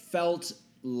it felt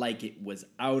like it was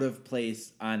out of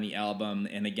place on the album.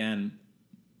 And again,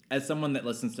 as someone that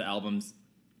listens to albums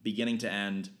beginning to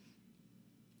end,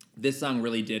 this song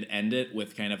really did end it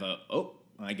with kind of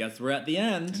I guess we're at the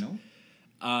end. I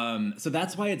know. So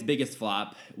that's why it's biggest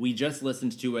flop. We just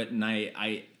listened to it, and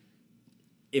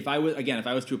if I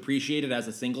was to appreciate it as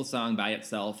a single song by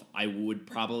itself, I would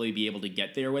probably be able to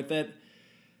get there with it.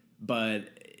 But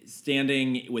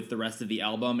standing with the rest of the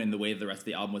album and the way the rest of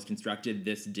the album was constructed,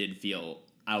 this did feel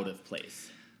out of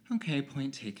place. Okay,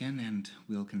 point taken, and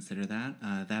we'll consider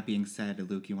that. That being said,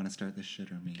 Luke, you want to start this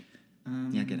shit or me?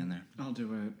 Yeah, get in there. I'll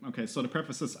do it. Okay, so to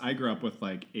preface this, I grew up with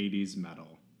like 80s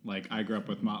metal. Like I grew up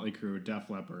with Motley Crue, Def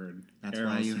Leppard. That's Aerosmith.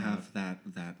 why you have that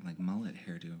like mullet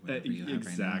hairdo, whatever you have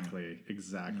right now.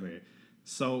 Exactly.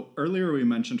 So earlier we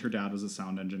mentioned her dad was a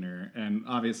sound engineer, and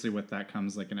obviously with that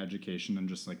comes like an education and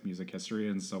just like music history.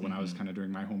 And so when I was kind of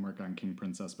doing my homework on King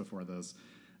Princess before this,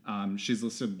 she's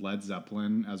listed Led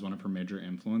Zeppelin as one of her major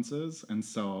influences. And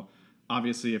so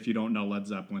obviously if you don't know Led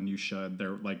Zeppelin, you should.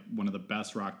 They're like one of the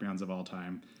best rock bands of all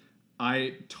time.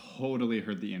 I totally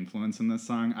heard the influence in this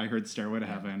song. I heard Stairway to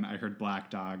Heaven. I heard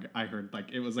Black Dog. I heard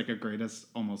it was like a greatest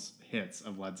almost hits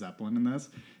of Led Zeppelin in this.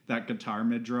 That guitar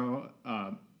midro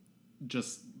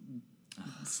just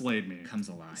slayed me. Comes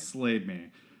alive. Slayed me.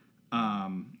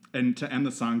 And to end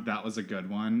the song, that was a good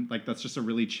one. Like that's just a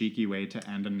really cheeky way to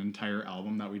end an entire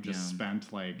album that we just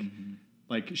spent like. Mm-hmm.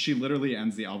 Like, she literally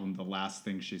ends the album, the last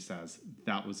thing she says,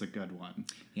 that was a good one.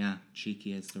 Yeah,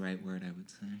 cheeky is the right word, I would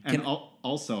say. And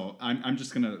also, I'm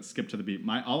just going to skip to the beat.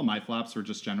 All of my flops were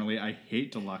just generally, I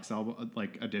hate deluxe album,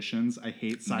 like, editions. I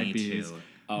hate side Bs.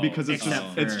 Because it's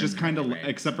just kind of,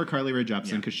 except for Carly Rae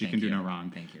Jepsen, because she can do no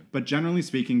wrong. Thank you. But generally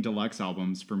speaking, deluxe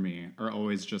albums for me are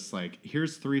always just like,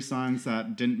 here's 3 songs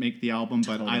that didn't make the album,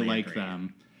 but I like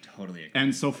them. Totally agree.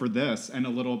 And so for this, and a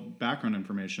little background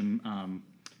information,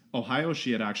 Ohio,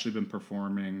 she had actually been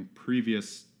performing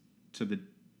previous to the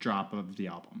drop of the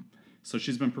album. So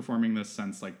she's been performing this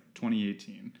since like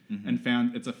 2018. Mm-hmm.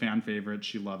 And it's a fan favorite.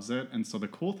 She loves it. And so the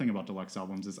cool thing about deluxe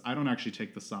albums is I don't actually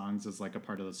take the songs as like a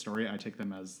part of the story. I take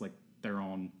them as like their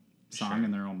own song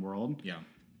in their own world. Yeah.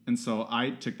 And so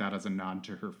I took that as a nod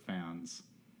to her fans.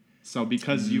 So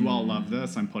because you all love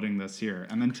this, I'm putting this here.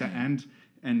 And then to end,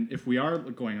 and if we are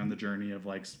going on the journey of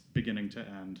like beginning to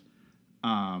end,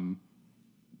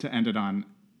 to end it on,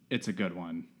 it's a good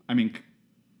one. I mean,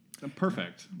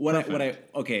 perfect. What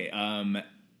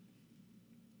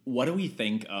do we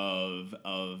think of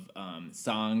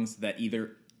songs that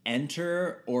either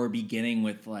enter or beginning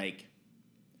with like,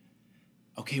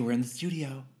 okay, we're in the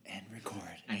studio and record?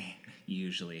 I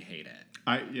usually hate it.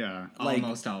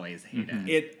 Almost always hate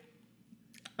it.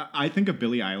 I think of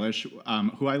Billie Eilish,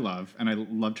 who I love, and I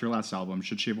loved her last album.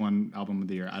 Should she have won Album of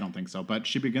the Year? I don't think so. But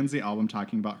she begins the album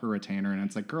talking about her retainer, and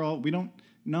it's like, girl, we don't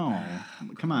know.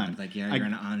 Come on. Like, you're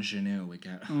an ingenue. We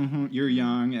get. You're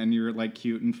young, and you're, like,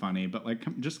 cute and funny, but,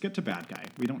 like, just get to bad guy.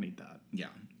 We don't need that. Yeah.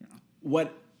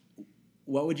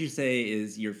 What would you say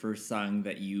is your first song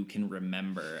that you can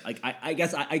remember? Like, I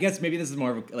guess maybe this is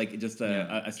more of like just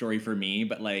a story for me,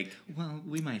 but like. Well,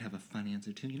 we might have a fun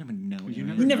answer too. You never know. You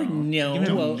never know.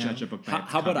 Don't judge a book by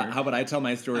its cover. How about I tell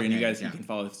my story and you guys can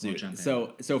follow suit?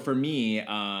 So for me,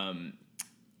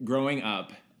 growing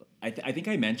up, I think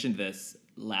I mentioned this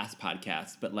last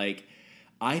podcast, but like,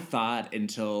 I thought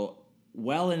until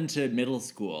well into middle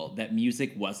school that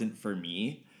music wasn't for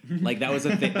me. Like that was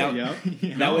a thing.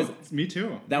 That was me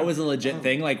too. That was a legit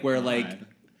thing. Like where like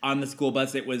on the school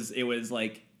bus, it was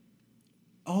like,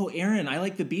 oh, Aaron, I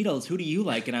like the Beatles. Who do you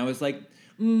like? And I was like,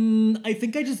 I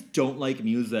think I just don't like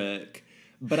music.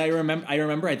 But I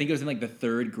remember. I think it was in like the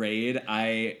 3rd grade.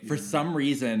 I for some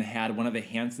reason had one of the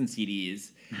Hanson CDs,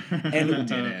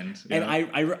 and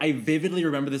I vividly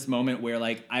remember this moment where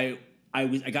like I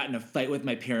got in a fight with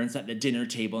my parents at the dinner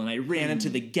table, and I ran into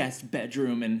the guest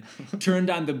bedroom and turned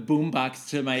on the boombox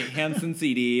to my Hanson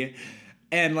CD,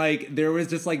 and like there was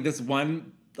just like this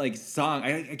one like song.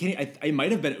 I can't. I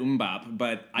might have been Mbop,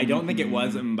 but I don't think it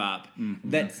was Mbop.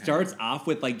 That starts off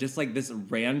with like just like this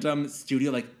random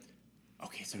studio like,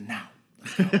 okay, so now.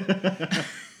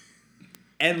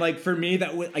 And like for me,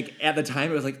 that was like at the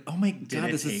time it was like, oh my god,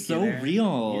 this is so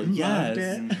real.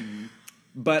 Yes.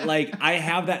 But like I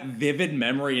have that vivid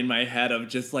memory in my head of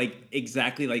just like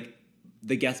exactly like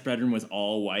the guest bedroom was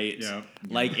all white. Yeah.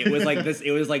 Like it was like this.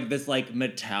 It was like this like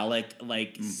metallic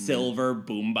like silver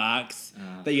boombox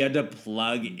that you had to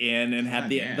plug in and had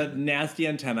the nasty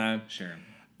antenna. Sure.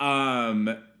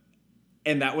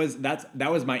 And that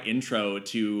was my intro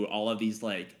to all of these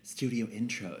like studio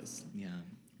intros. Yeah.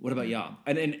 What about y'all?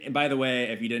 And by the way,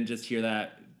 if you didn't just hear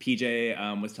that,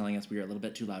 PJ was telling us we were a little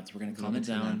bit too loud, so we're gonna calm it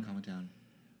down. Calm it down.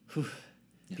 Whew.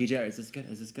 Yeah. PJ, is this good?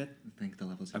 Is this good? I think the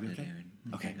levels are good, okay? Aaron.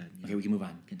 Okay. Good, yeah. Okay, we can move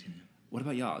on. Continue. What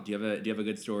about y'all? Do you have a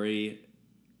good story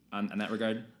on that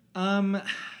regard?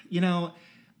 You know,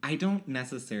 I don't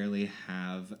necessarily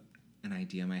have an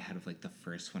idea in my head of like the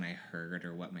first one I heard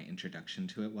or what my introduction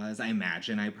to it was. I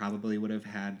imagine I probably would have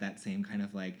had that same kind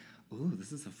of like, ooh,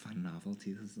 this is a fun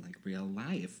novelty. This is like real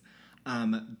life.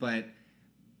 But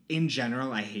in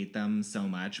general, I hate them so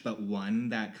much. But one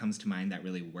that comes to mind that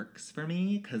really works for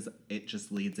me because it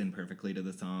just leads in perfectly to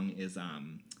the song is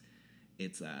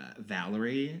it's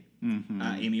Valerie,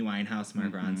 Amy Winehouse,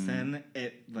 Mark Ronson.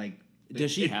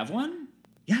 Does she have one?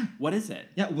 Yeah. What is it?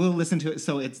 Yeah, we'll listen to it.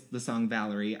 So it's the song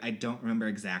Valerie. I don't remember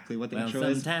exactly what the intro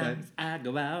is. Sometimes I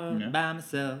go out by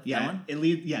myself. Yeah, That one? it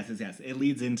leads. Yes. It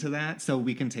leads into that. So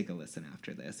we can take a listen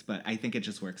after this. But I think it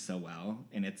just works so well,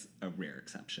 and it's a rare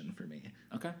exception for me.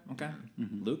 Okay.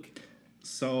 Luke?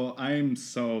 So I'm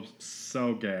so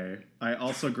gay. I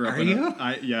also grew up Are in you?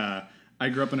 I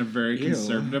grew up in a very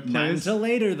conservative Not place. until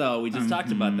later, though. We just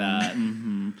talked about that.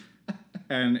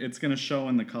 And it's gonna show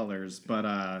in the colors, but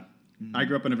I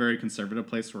grew up in a very conservative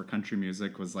place where country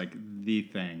music was like the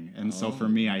thing, and so for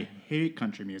me, I hate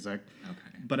country music.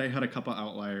 Okay. But I had a couple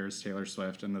outliers, Taylor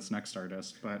Swift and this next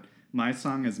artist. But my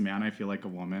song is "Man, I Feel Like a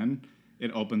Woman."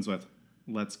 It opens with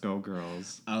 "Let's Go,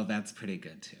 Girls," Oh, that's pretty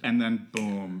good too. and then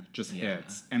boom, just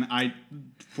hits, and I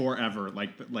forever like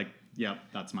yep,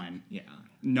 that's mine. Yeah.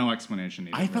 No explanation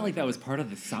needed. I felt like that was part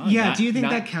of the song. Yeah. Do you think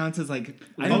that counts as like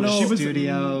I don't know.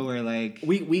 studio or like?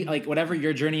 We like whatever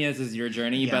your journey is your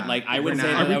journey, Yeah. but like I would We're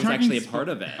say not- that was actually a part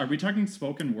of it. Are we talking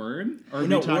spoken word? Or are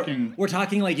No, we talking? we're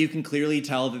talking like you can clearly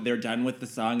tell that they're done with the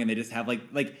song and they just have like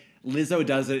Lizzo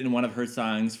does it in one of her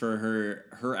songs for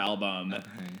her album,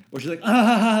 where she's like,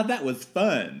 that was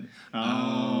fun.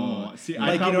 Oh, see, I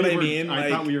Like, thought you know we what I were, mean? I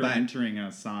thought Like, we were but entering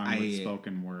a song with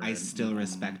spoken word. I still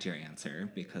respect your answer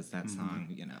because that song,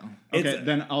 you know. Okay,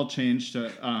 then I'll change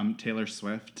to Taylor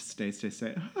Swift. Stay.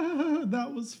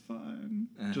 That was fun.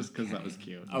 Just because that was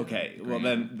cute. Okay, well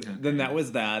Great. then that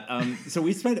was that. So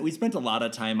we spent a lot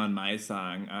of time on my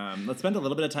song. Let's spend a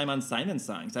little bit of time on Simon's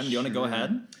song. Simon, do you want to go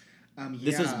ahead?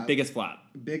 This is biggest flop.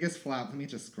 Biggest flop. Let me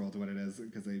just scroll to what it is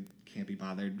because I can't be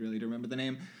bothered really to remember the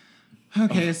name.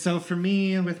 Okay, so for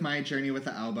me, with my journey with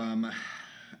the album,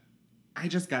 I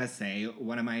just gotta say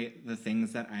one of the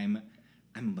things that I'm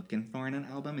looking for in an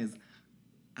album is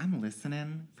I'm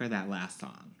listening for that last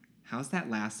song. How's that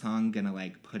last song gonna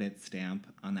like put its stamp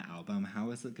on the album? How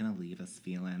is it gonna leave us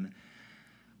feeling?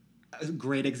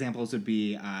 Great examples would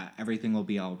be "Everything Will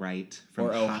Be All Right" from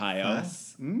Or Hot Ohio.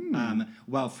 Fuss.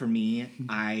 Well, for me,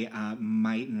 I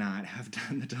might not have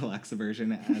done the deluxe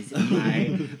version as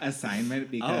my assignment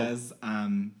because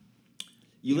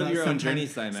You live know, your own sometimes- journey,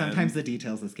 Simon. Sometimes the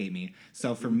details escape me.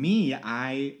 So for me,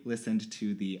 I listened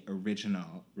to the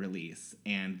original release,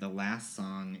 and the last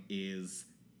song is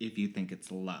 "If You Think It's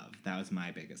Love." That was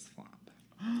my biggest flop.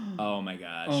 Oh my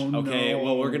gosh. Oh, okay, no.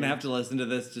 well we're gonna have to listen to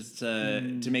this just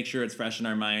to make sure it's fresh in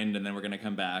our mind, and then we're gonna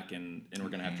come back and we're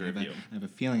gonna have to review. I have a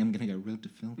feeling I'm gonna get real to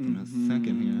filth in a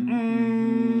second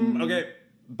here. Okay,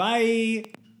 bye.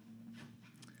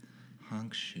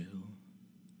 Honk shoe,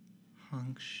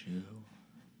 honk shoe,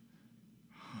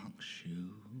 honk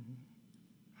shoe,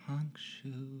 honk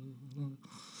shoe.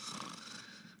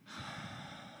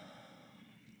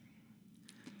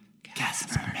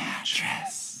 Casper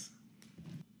mattress.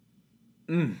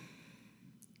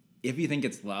 If you think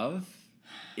it's love,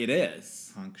 it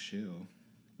is. Honk shoe.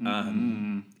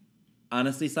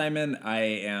 Honestly, Simon, I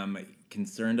am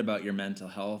concerned about your mental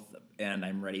health, and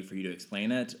I'm ready for you to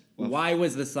explain it. Why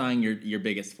was the song your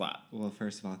biggest flop? Well,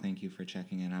 first of all, thank you for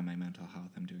checking in on my mental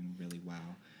health. I'm doing really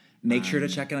well. Make sure to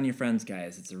check in on your friends,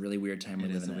 guys. It's a really weird time we're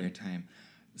It living is a in. weird time.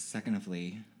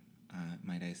 Secondly,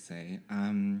 might I say,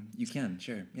 You can,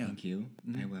 sure, yeah. thank you.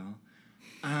 I will.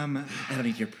 I don't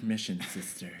need your permission,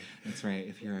 sister. That's right.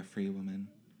 If you're a free woman,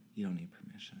 you don't need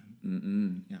permission.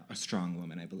 Yeah, a strong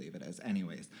woman, I believe it is.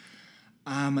 Anyways,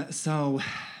 so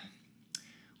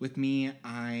with me,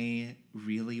 I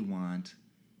really want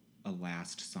a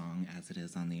last song as it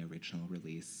is on the original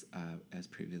release, as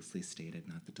previously stated,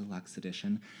 not the deluxe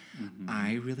edition.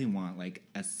 I really want like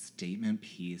a statement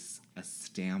piece, a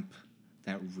stamp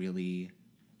that really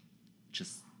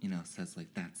just, says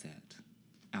like, that's it,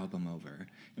 album over.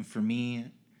 And for me,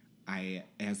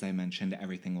 as I mentioned,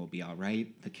 Everything Will Be All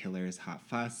Right, The Killers' Hot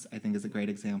Fuss, I think is a great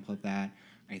example of that.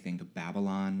 I think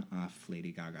Babylon off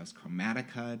Lady Gaga's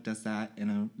Chromatica does that in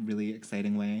a really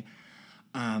exciting way.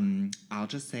 I'll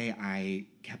just say I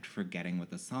kept forgetting what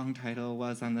the song title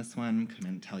was on this one.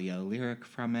 Couldn't tell you a lyric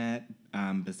from it.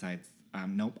 Besides,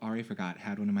 nope, already forgot.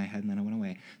 Had one in my head and then it went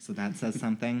away. So that says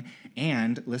something.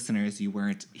 And listeners, you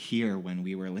weren't here when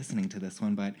we were listening to this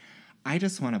one, but I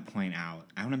just want to point out,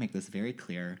 I want to make this very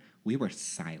clear. We were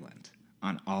silent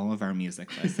on all of our music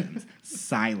listens.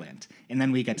 Silent. And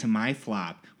then we get to my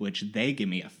flop, which they give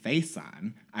me a face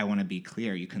on. I want to be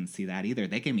clear, you couldn't see that either.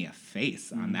 They gave me a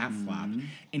face on that flop.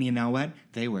 And you know what?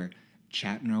 They were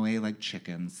chatting away like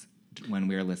chickens when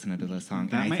we were listening to the song.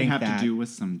 That and might have to do with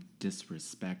some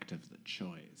disrespect of the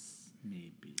choice,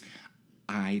 maybe.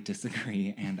 I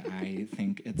disagree, and I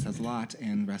think it says a lot,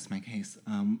 and rest my case.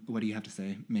 What do you have to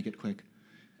say? Make it quick.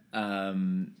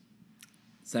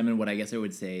 Simon, what I guess I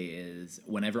would say is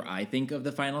whenever I think of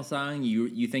the final song,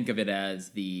 you think of it as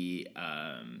the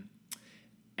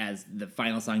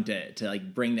final song to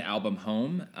like bring the album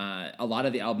home. A lot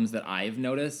of the albums that I've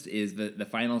noticed is the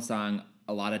final song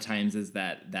a lot of times is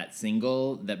that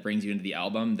single that brings you into the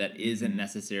album that isn't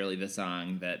necessarily the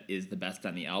song that is the best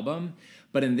on the album.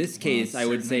 But in this case, I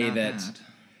would say that.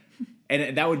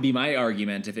 And that would be my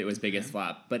argument if it was biggest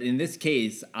flop. But in this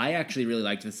case, I actually really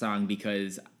liked the song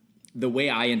because the way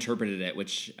I interpreted it,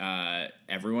 which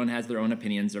everyone has their own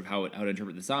opinions of how to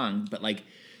interpret the song, but like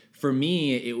for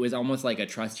me, it was almost like a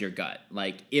trust your gut.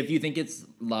 Like if you think it's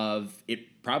love,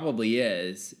 it probably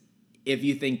is. If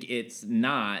you think it's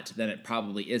not, then it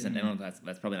probably isn't. I don't know if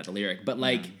that's probably not the lyric, but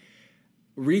like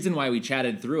reason why we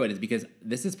chatted through it is because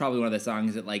this is probably one of the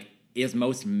songs that like is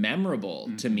most memorable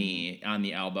to me on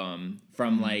the album.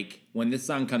 From like when this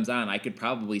song comes on, I could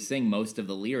probably sing most of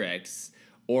the lyrics,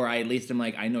 or I at least am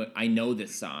like, I know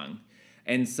this song.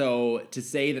 And so to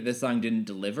say that this song didn't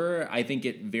deliver, I think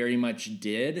it very much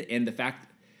did. And the fact,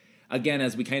 again,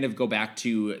 as we kind of go back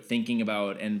to thinking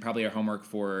about, and probably our homework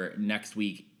for next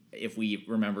week, if we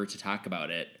remember to talk about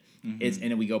it, is,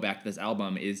 and we go back to this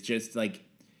album, is just like,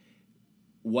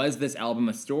 was this album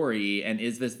a story? And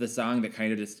is this the song that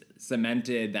kind of just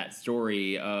cemented that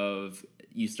story of,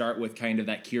 you start with kind of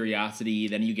that curiosity,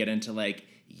 then you get into like,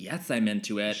 yes, I'm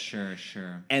into it. Sure.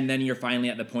 And then you're finally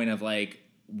at the point of like,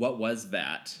 what was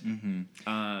that?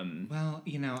 Well,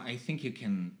 I think you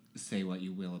can say what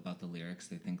you will about the lyrics.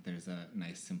 I think there's a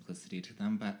nice simplicity to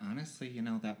them. But honestly,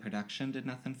 that production did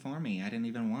nothing for me. I didn't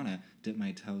even want to dip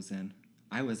my toes in.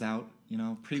 I was out,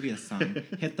 previous song.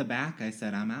 Hit the Back, I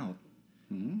said, I'm out.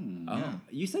 Oh,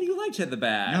 you said you liked Hit the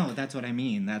Back. No, that's what I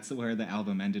mean. That's where the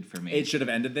album ended for me. It should have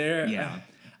ended there? Yeah.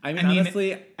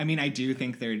 Honestly... I do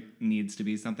think there needs to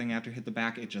be something after Hit the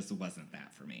Back. It just wasn't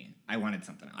that for me. I wanted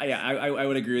something else. Yeah, I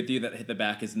would agree with you that Hit the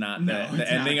Back is not the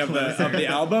ending of the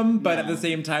album, but at the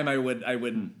same time, I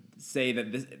would say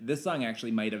that this song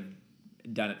actually might have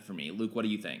done it for me. Luke, what do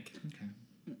you think?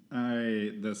 Okay.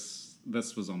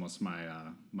 This was almost my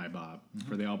my bop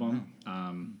for the album.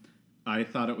 I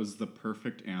thought it was the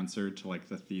perfect answer to like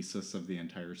the thesis of the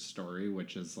entire story,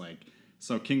 which is like,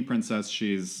 so King Princess,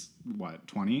 she's what,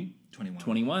 20?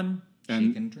 21. And,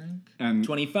 she can drink. And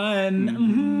 20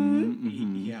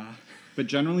 fun. Yeah. But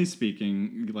generally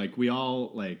speaking, like we all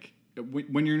like,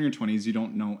 when you're in your 20s, you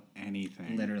don't know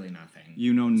anything. Literally nothing.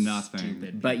 You know nothing.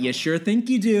 Stupid but you sure think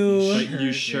you do. But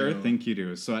you sure think you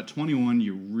do. So at 21,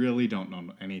 you really don't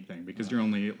know anything because you're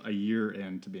only a year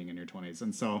into being in your 20s.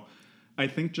 And so I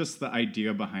think just the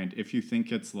idea behind, if you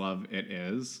think it's love, it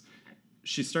is.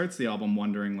 She starts the album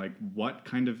wondering, like, what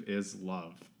kind of is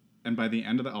love? And by the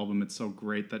end of the album, it's so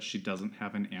great that she doesn't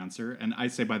have an answer. And I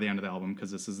say by the end of the album because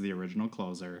this is the original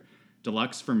closer.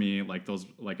 Deluxe for me, like those,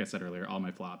 like I said earlier, all my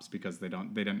flops because they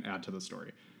didn't add to the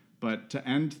story. But to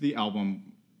end the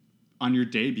album on your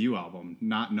debut album,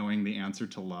 not knowing the answer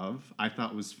to love, I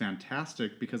thought was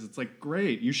fantastic because it's like,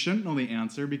 great, you shouldn't know the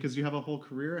answer because you have a whole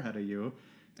career ahead of you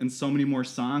and so many more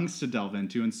songs to delve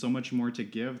into and so much more to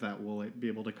give that we'll be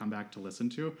able to come back to listen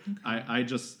to. Okay.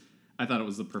 I thought it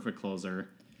was the perfect closer.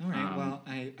 All right, well,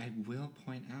 I will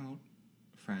point out,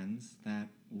 friends, that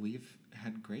we've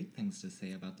had great things to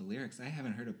say about the lyrics. I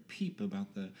haven't heard a peep about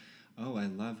I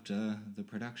loved the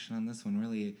production on this one.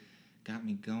 Really got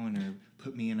me going or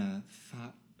put me in a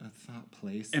thought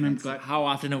place. And I'm glad. How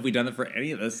often have we done that for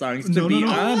any of those songs? To be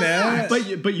honest,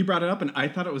 But you brought it up, and I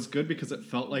thought it was good because it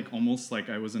felt like almost like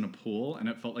I was in a pool, and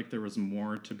it felt like there was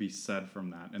more to be said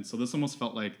from that. And so this almost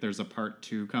felt like there's a part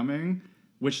 2 coming,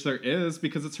 which there is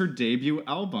because it's her debut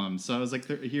album. So I was like,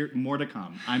 here more to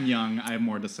come. I'm young. I have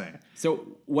more to say.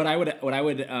 So what I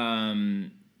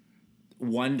would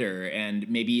wonder, and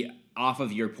maybe off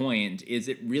of your point, is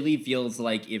it really feels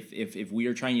like if we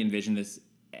are trying to envision this,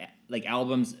 like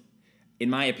albums, in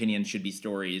my opinion, should be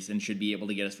stories and should be able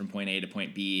to get us from point A to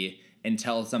point B and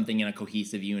tell something in a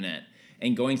cohesive unit.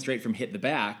 And going straight from Hit the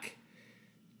Back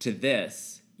to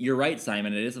this, you're right,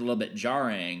 Simon, it is a little bit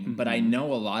jarring, but I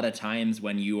know a lot of times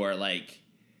when you are like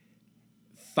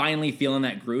finally feeling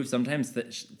that groove, sometimes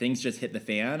things just hit the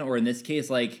fan, or in this case,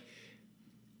 like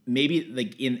maybe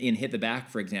like in Hit the Back,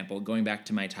 for example, going back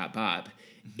to my top bop,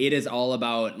 it is all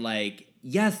about like,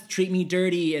 yes, treat me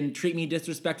dirty and treat me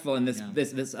disrespectful, and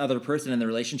this other person in the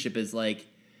relationship is like,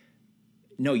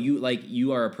 no,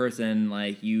 you are a person,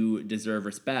 like you deserve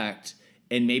respect,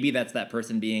 and maybe that's that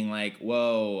person being like,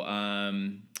 whoa,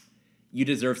 you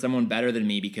deserve someone better than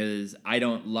me because I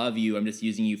don't love you, I'm just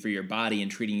using you for your body and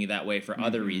treating you that way for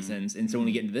other reasons. And so when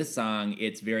we get into this song,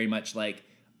 it's very much like,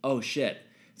 oh shit.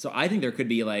 So I think there could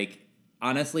be like,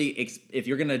 honestly, if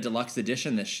you're gonna deluxe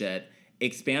edition this shit,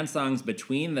 expand songs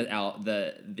between the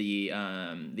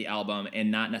album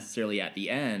and not necessarily at the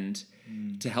end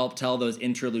to help tell those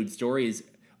interlude stories,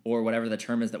 or whatever the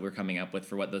term is that we're coming up with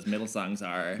for what those middle songs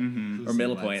are, or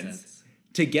middle points,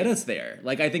 to get us there.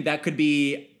 Like, I think that could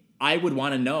be, I would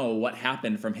want to know what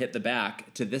happened from Hit the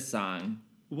Back to this song.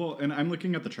 Well, and I'm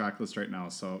looking at the track list right now.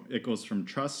 So it goes from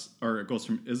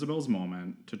Isabel's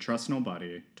Moment to Trust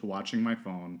Nobody to Watching My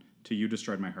Phone to You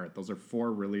Destroyed My Heart. Those are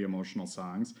 4 really emotional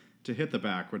songs. To Hit the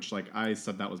Back, which like I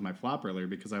said that was my flop earlier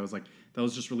because I was like, that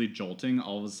was just really jolting.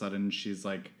 All of a sudden she's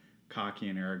like cocky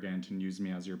and arrogant and use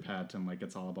me as your pet, and like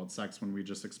it's all about sex when we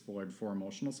just explored 4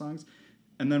 emotional songs.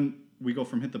 And then we go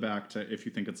from Hit the Back to If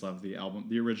You Think It's Love, the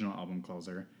original album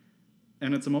closer,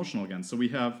 and it's emotional again. So we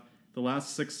have the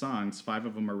last 6 songs, 5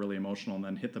 of them are really emotional, and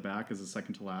then Hit the Back is the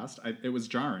second to last. It was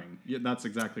jarring. Yeah, that's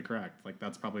exactly correct. Like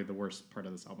that's probably the worst part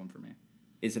of this album for me.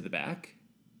 Is Hit the Back?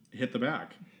 Hit the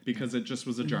Back, because it just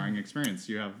was a jarring experience.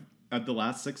 You have at the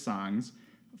last 6 songs,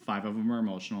 5 of them are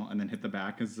emotional, and then Hit the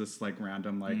Back is this like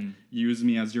random like use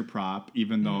me as your prop,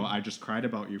 even though I just cried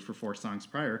about you for 4 songs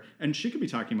prior. And she could be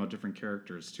talking about different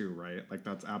characters too, right? Like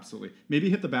that's absolutely, maybe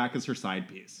Hit the Back is her side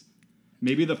piece.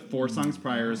 Maybe the 4 songs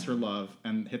prior is her love,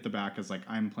 and Hit the Back is like,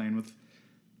 I'm playing with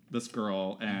this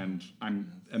girl, and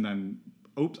then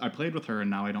oops, I played with her, and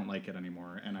now I don't like it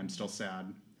anymore, and I'm still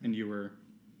sad. And you were.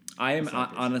 I am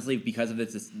honestly, because of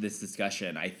this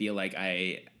discussion, I feel like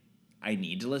I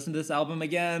need to listen to this album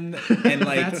again, and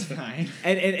like That's fine.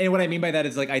 And what I mean by that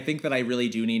is like, I think that I really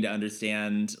do need to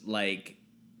understand, like,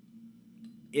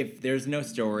 if there's no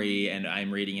story and I'm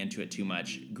reading into it too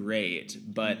much, great,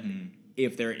 but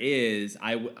if there is,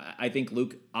 I think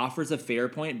Luke offers a fair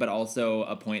point, but also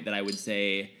a point that I would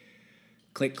say,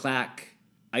 click clack,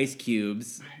 ice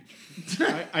cubes.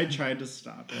 I tried to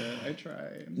stop it. I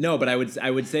tried. No, but I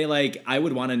would say, like, I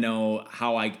would want to know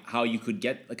how you could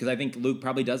get, because I think Luke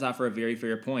probably does offer a very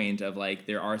fair point of like,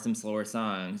 there are some slower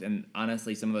songs, and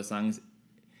honestly some of those songs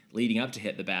leading up to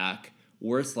Hit the Back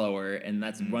were slower, and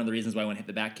that's one of the reasons why when Hit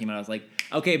the Back came out I was like,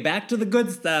 okay, back to the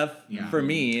good stuff for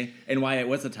me, and why it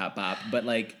was a top bop. But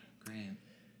like, great.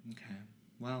 Okay.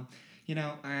 Well, you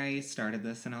know, I started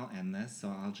this and I'll end this,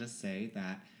 so I'll just say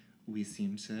that we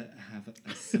seem to have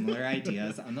similar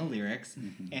ideas on the lyrics,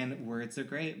 and words are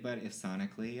great, but if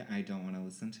sonically I don't want to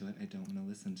listen to it, I don't want to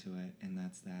listen to it, and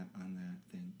that's that on that.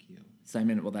 Thank you.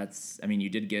 Simon, well, you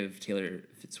did give Taylor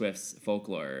Swift's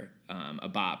Folklore a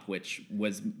bop, which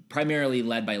was primarily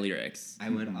led by lyrics. I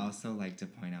would also like to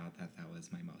point out that that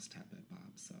was my most tepid bop,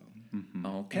 so.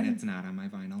 Okay. And it's not on my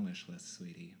vinyl wish list,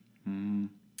 sweetie.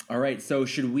 All right, so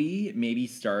should we maybe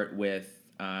start with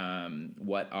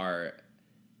what our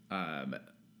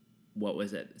what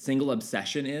was it? Single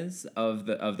obsession is of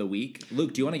the week.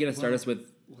 Luke, do you want to get us started us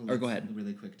with? Or go ahead.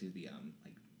 Really quick, do the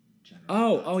like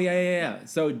general. Oh yeah.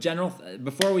 So general.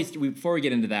 Before we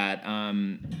get into that,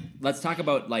 let's talk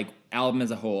about like album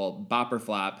as a whole, bop or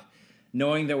flop.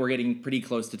 Knowing that we're getting pretty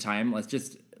close to time, let's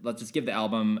just give the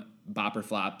album bop or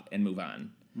flop and move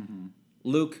on.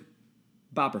 Luke,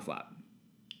 bop or flop?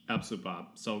 Absolute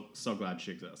bop. So glad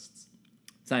she exists.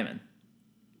 Simon.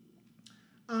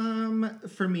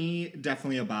 For me,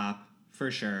 definitely a bop,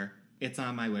 for sure. It's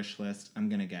on my wish list. I'm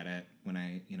gonna get it when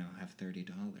I, have $30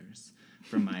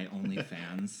 from my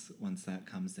OnlyFans once that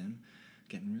comes in.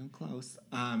 getting real close.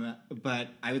 But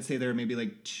I would say there are maybe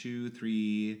like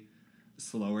 2-3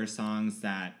 slower songs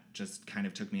that just kind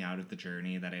of took me out of the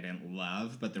journey that I didn't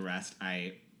love, but the rest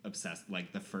I obsessed.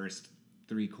 Like the first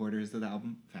 3/4 of the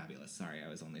album, fabulous. Sorry, I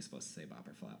was only supposed to say bop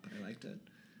or flop, but I liked it.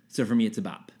 So for me, it's a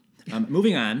bop.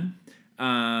 Moving on.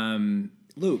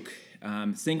 Luke,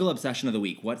 single obsession of the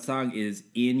week. What song is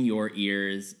in your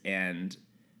ears and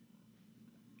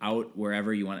out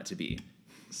wherever you want it to be?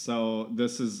 So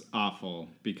this is awful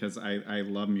because I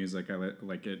love music.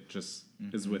 Like it just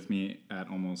is with me at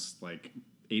almost like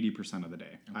 80% of the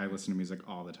day. Okay. I listen to music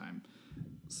all the time.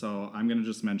 So I'm going to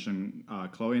just mention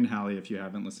Chloe and Halle. If you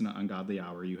haven't listened to Ungodly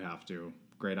Hour, you have to.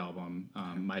 Great album.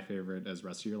 My favorite is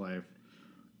Rest of Your Life.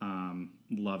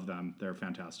 Love them. They're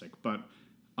fantastic. But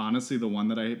honestly, the one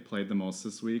that I played the most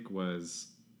this week was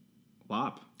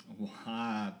WAP.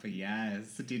 WAP,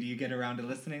 yes. Did you get around to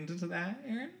listening to that,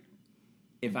 Aaron?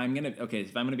 If I'm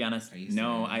gonna be honest,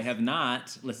 no, I have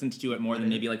not listened to it more than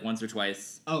maybe like once or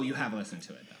twice. Oh, you have listened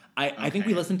to it though. I think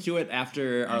we listened to it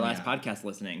after our last podcast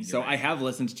listening. So right. I have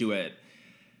listened to it.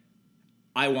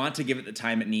 I want to give it the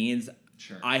time it needs.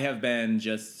 Sure. I have been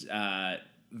just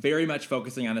very much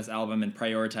focusing on this album and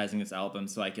prioritizing this album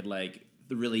so I could like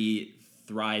really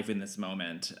thrive in this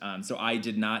moment. So I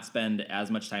did not spend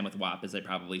as much time with WAP as I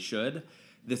probably should.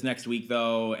 This next week,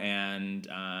 though, and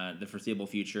the foreseeable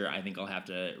future, I think I'll have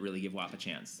to really give WAP a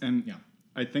chance. And yeah.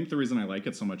 I think the reason I like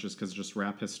it so much is because just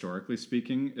rap, historically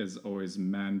speaking, is always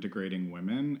men degrading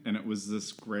women. And it was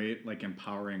this great, like,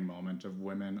 empowering moment of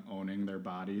women owning their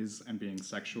bodies and being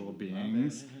sexual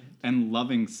beings and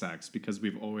loving sex, because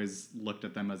we've always looked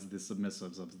at them as the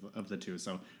submissives of the two.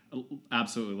 So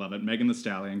absolutely love it. Megan Thee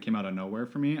Stallion came out of nowhere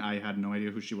for me. I had no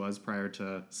idea who she was prior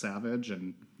to Savage,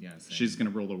 and she's going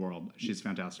to rule the world. She's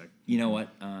fantastic. You know what,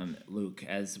 Luke,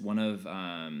 as one of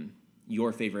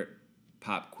your favorite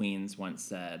pop queens once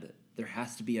said, there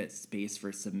has to be a space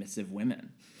for submissive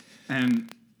women.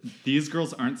 And these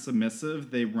girls aren't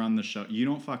submissive. They run the show. You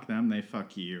don't fuck them, they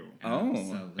fuck you. Oh.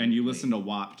 Absolutely. And you listen to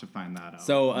WAP to find that out.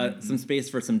 So some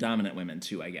space for some dominant women,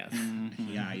 too, I guess.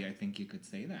 Mm-hmm. Yeah, I think you could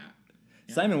say that.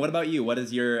 Yeah. Simon, what about you? What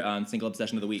is your single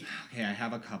obsession of the week? Okay, I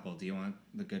have a couple. Do you want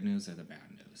the good news or the bad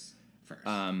news first?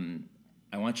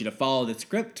 I want you to follow the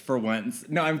script for once.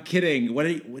 No, I'm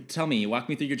kidding. Tell me. Walk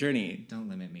me through your journey. Don't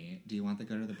limit me. Do you want the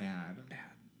good or the bad?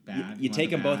 Bad. You take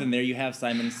them both, and there you have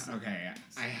Simon's. Okay,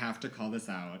 I have to call this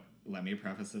out. Let me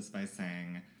preface this by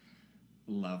saying,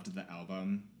 loved the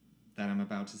album that I'm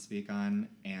about to speak on,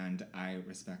 and I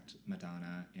respect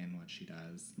Madonna in what she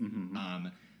does. Mm-hmm.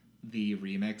 The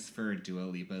remix for Dua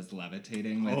Lipa's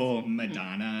Levitating with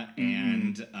Madonna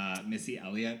and Missy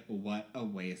Elliott, what a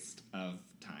waste of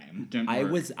time.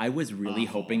 I was really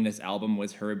hoping this album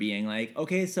was her being like,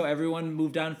 okay, so everyone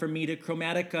moved on from me to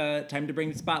Chromatica, time to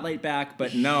bring the spotlight back,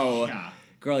 but no. Yeah.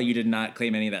 Girl, you did not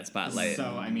claim any of that spotlight. So,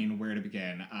 I mean, where to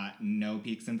begin? No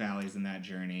peaks and valleys in that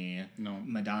journey. No.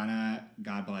 Madonna,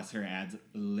 God bless her, adds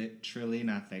literally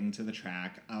nothing to the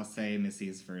track. I'll say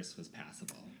Missy's verse was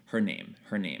passable. Her name.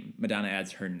 Madonna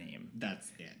adds her name.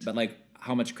 That's it. But, like,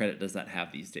 how much credit does that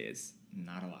have these days?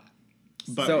 Not a lot.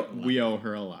 But we owe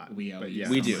her a lot. We owe you so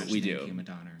much. We do. Thank you,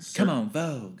 Madonna. Come on,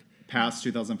 Vogue. Past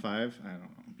 2005? I don't know.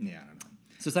 Yeah, I don't know.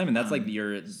 So, Simon, that's like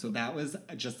your... So that was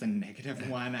just a negative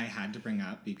one I had to bring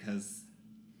up because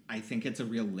I think it's a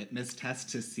real litmus test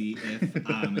to see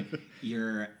if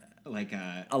you're like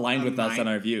aligned with us on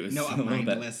our views. No, a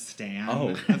mindless stan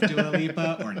of Dua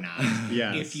Lipa or not.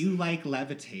 Yes. If you like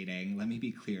Levitating, let me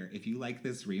be clear. If you like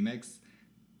this remix,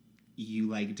 you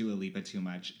like Dua Lipa too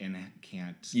much and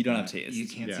can't... You don't have taste. You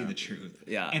can't see the truth.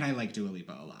 Yeah. And I like Dua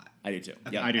Lipa a lot. I do too.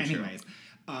 Okay. Yeah, I do Anyways, too.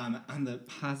 On the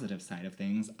positive side of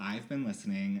things, I've been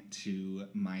listening to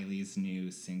Miley's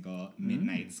new single,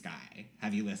 Midnight Sky.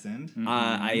 Have you listened?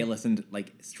 I listened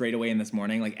like straight away in this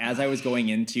morning. Like as I was going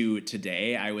into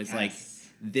today, I was like,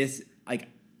 this, like,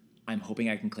 I'm hoping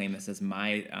I can claim this as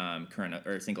my current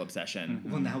or single obsession.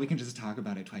 Well, now we can just talk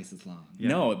about it twice as long. Yeah.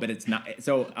 No, but it's not.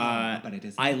 So but it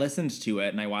is. I listened to it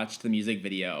and I watched the music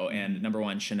video, and number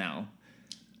one, Chanel.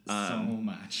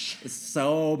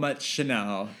 So much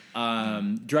Chanel.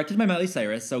 Directed by Miley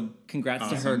Cyrus, so congrats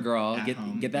to her, girl.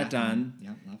 Get that done.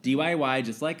 Yep, DIY,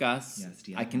 just like us. Yes,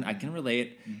 DIY. I can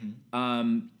relate.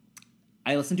 Mm-hmm.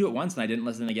 I listened to it once and I didn't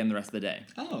listen again the rest of the day.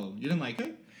 Oh, you didn't like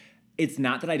it? It's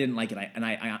not that I didn't like it.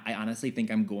 I honestly think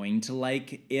I'm going to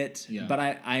like it. Yeah. But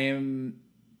I am.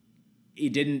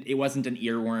 It wasn't an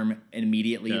earworm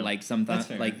immediately. Yeah. Like some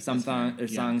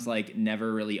songs like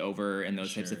Never Really Over and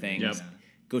those types of things. Yep.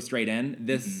 go straight in.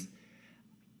 This,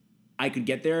 I could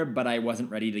get there, but I wasn't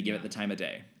ready to give it the time of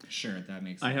day. Sure, that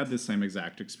makes sense. I had the same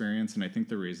exact experience, and I think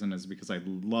the reason is because I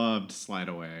loved Slide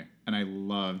Away, and I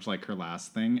loved like her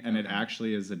last thing, and it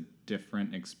actually is a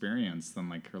different experience than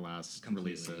like her last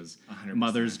releases. 100%.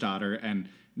 Mother's Daughter, and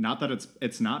not that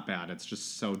it's not bad, it's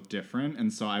just so different,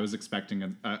 and so I was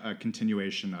expecting a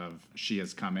continuation of She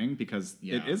Is Coming, because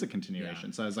it is a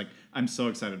continuation. Yeah. So I was like, I'm so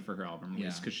excited for her album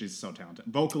release Yeah. because she's so talented.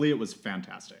 Vocally, it was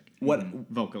fantastic.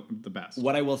 Vocal, the best.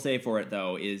 What I will say for it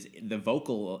though is the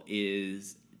vocal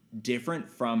is different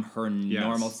from her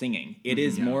normal singing. It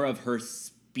is more of her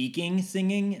speaking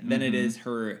singing than it is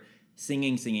her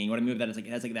singing. What I mean by that is like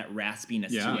it has like that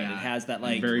raspiness to it. It has that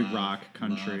like very rock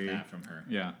country. Love that from her.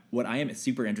 Yeah. What I am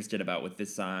super interested about with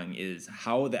this song is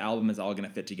how the album is all going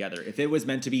to fit together. If it was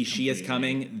meant to be She Is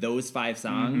Coming, those 5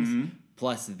 songs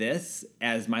plus this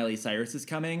as Miley Cyrus is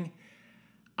coming,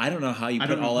 I don't know how you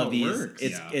put all of these. Works.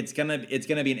 It's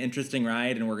gonna be an interesting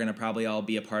ride, and we're gonna probably all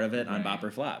be a part of it on Bop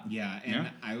or Flop. Yeah, and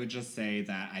I would just say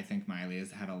that I think Miley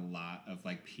has had a lot of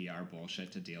like PR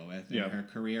bullshit to deal with in her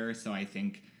career, so I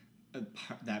think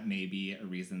that may be a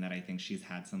reason that I think she's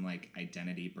had some like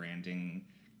identity branding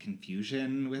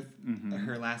confusion with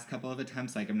her last couple of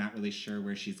attempts. Like I'm not really sure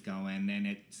where she's going, and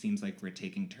it seems like we're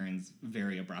taking turns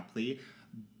very abruptly.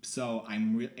 So I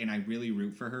really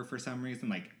root for her for some reason.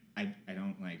 Like I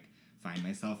don't like find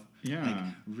myself like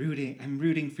rooting. I'm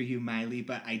rooting for you, Miley,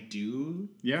 but I do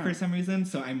for some reason.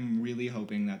 So I'm really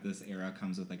hoping that this era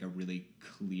comes with like a really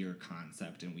clear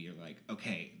concept, and we are like,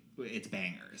 okay, it's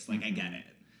bangers. Like I get it.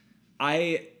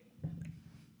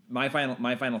 My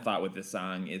final thought with this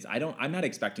song is I'm not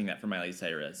expecting that from Miley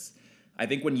Cyrus. I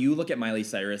think when you look at Miley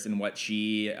Cyrus and what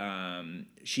she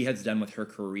has done with her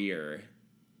career,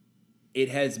 it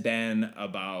has been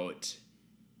about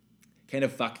kind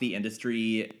of fuck the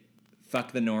industry,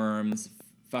 fuck the norms,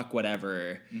 fuck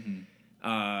whatever.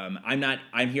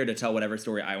 I'm here to tell whatever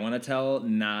story I want to tell,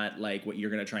 not like what you're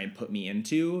going to try and put me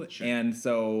into. Sure. And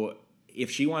so if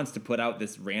she wants to put out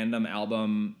this random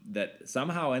album that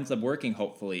somehow ends up working,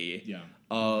 hopefully,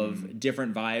 of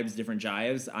different vibes, different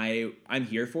jives, I'm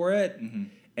here for it.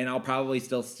 And I'll probably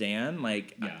still stan.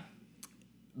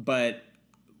 But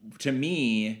to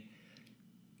me,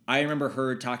 I remember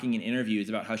her talking in interviews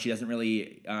about how she doesn't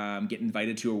really get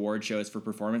invited to award shows for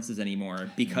performances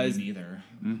anymore because Me neither.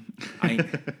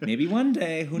 Maybe one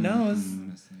day, who knows?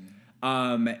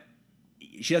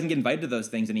 She doesn't get invited to those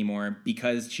things anymore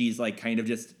because she's like kind of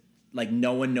just like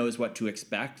no one knows what to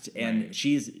expect, and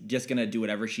she's just gonna do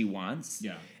whatever she wants.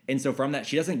 Yeah. And so from that,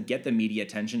 she doesn't get the media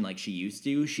attention like she used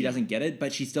to. She doesn't get it,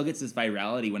 but she still gets this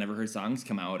virality whenever her songs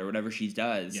come out or whatever she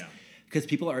does. Yeah. Because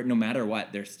people are, no matter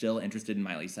what, they're still interested in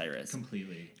Miley Cyrus.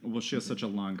 Completely. Well, she has such a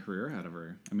long career ahead of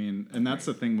her. I mean, and that's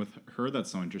the thing with her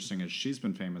that's so interesting is she's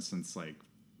been famous since like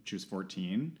she was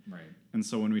 14. Right. And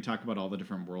so when we talk about all the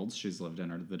different worlds she's lived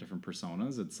in or the different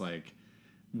personas, it's like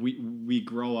we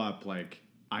grow up like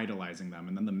idolizing them,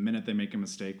 and then the minute they make a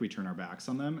mistake, we turn our backs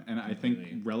on them. And I think,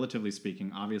 relatively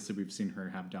speaking, obviously we've seen her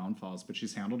have downfalls, but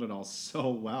she's handled it all so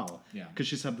well. Yeah. Because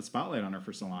she's had the spotlight on her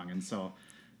for so long, and so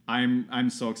I'm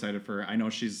so excited for her. I know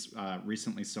she's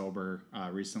recently sober,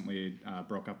 recently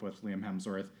broke up with Liam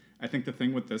Hemsworth. I think the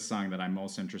thing with this song that I'm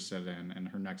most interested in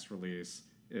her next release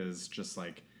is just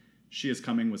like She Is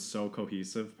Coming was so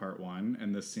cohesive, part 1,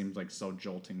 and this seemed like so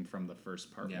jolting from the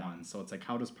first part 1. So it's like,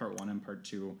 how does part 1 and part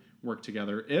 2 work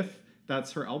together if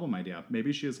that's her album idea?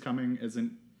 Maybe She Is Coming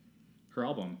isn't her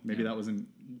album. Maybe that was an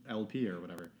LP or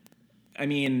whatever. I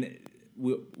mean,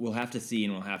 we'll have to see,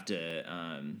 and we'll have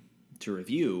to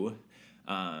review.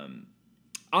 On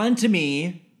to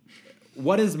me.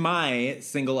 What is my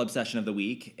single obsession of the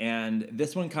week? And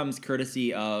this one comes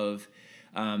courtesy of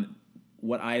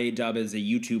what I dub as a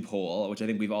YouTube hole, which I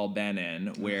think we've all been in,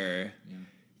 where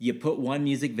you put one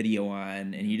music video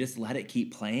on and you just let it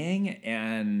keep playing,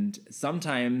 and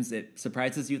sometimes it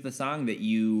surprises you with a song that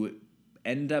you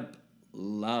end up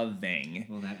loving.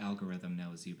 Well, that algorithm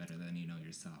knows you better than you know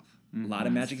yourself. A lot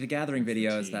of Magic the Gathering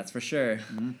videos, that's for sure.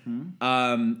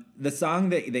 The song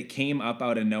that came up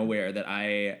out of nowhere that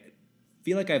I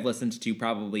feel like I've listened to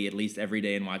probably at least every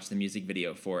day and watched the music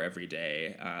video for every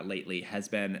day lately has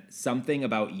been Something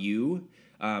About You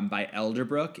by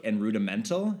Elderbrook and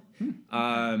Rudimental.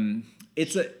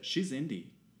 She's indie.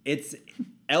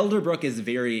 Elderbrook is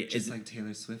very... like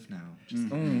Taylor Swift now.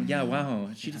 Yeah, wow.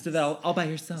 She just did that all by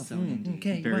herself. So indie.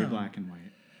 Okay, Very wow. black and white.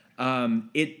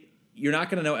 You're not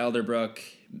going to know Elderbrook.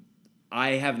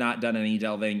 I have not done any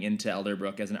delving into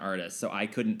Elderbrook as an artist, so I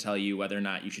couldn't tell you whether or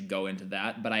not you should go into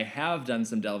that. But I have done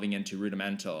some delving into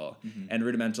Rudimental, and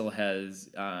Rudimental has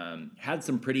had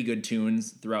some pretty good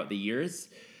tunes throughout the years.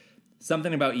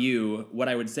 Something About You, what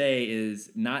I would say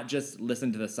is not just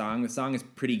listen to the song. The song is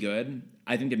pretty good.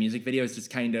 I think the music video is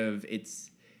just kind of, it's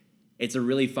a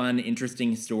really fun,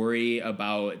 interesting story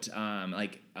about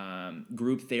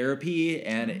group therapy,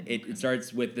 and it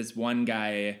starts with this one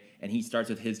guy, and he starts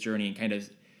with his journey and kind of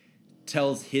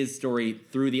tells his story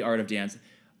through the art of dance.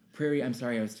 Prairie, I'm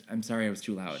sorry I was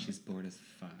too loud. She's bored as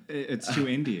fuck. It's too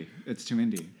indie. It's too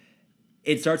indie.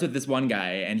 It starts with this one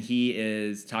guy, and he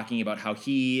is talking about how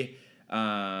he's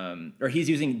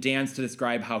using dance to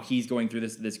describe how he's going through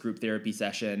this group therapy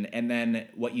session, and then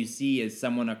what you see is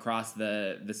someone across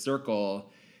the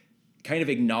circle kind of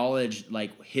acknowledge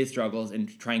like his struggles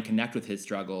and try and connect with his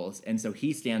struggles, and so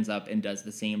he stands up and does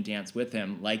the same dance with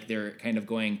him, like they're kind of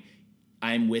going,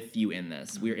 I'm with you in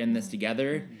this. We're in this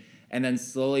together. And then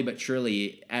slowly but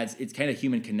surely, as it's kind of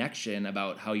human connection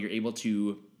about how you're able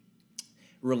to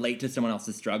relate to someone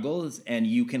else's struggles, and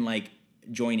you can like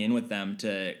join in with them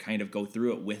to kind of go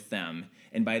through it with them.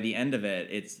 And by the end of it,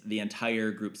 it's the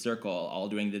entire group circle all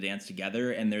doing the dance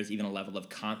together. And there's even a level of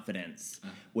confidence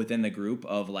within the group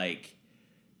of like,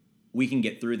 we can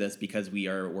get through this because we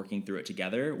are working through it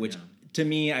together, which to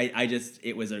me,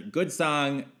 it was a good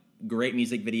song, great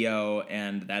music video,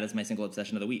 and that is my single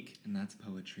obsession of the week. And that's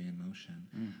Poetry in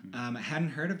Motion. I hadn't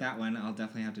heard of that one. I'll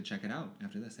definitely have to check it out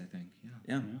after this, I think.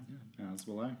 Yeah. As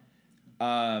will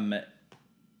I.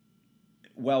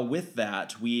 Well, with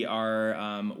that, we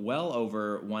are well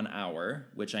over 1 hour,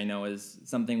 which I know is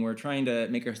something we're trying to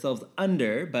make ourselves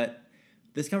under, but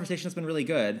this conversation has been really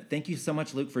good. Thank you so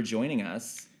much, Luke, for joining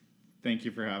us. Thank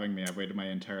you for having me. I've waited my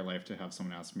entire life to have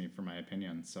someone ask me for my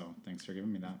opinion, so thanks for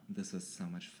giving me that. This was so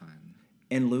much fun.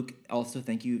 And Luke, also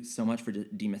thank you so much for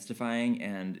demystifying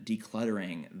and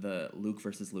decluttering the Luke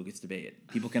versus Lucas debate.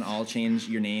 People can all change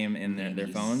your name in their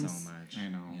phones. So much. I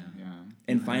know, yeah.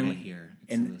 And finally, here.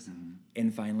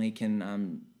 and finally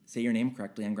can say your name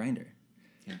correctly on Grindr.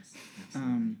 Yes.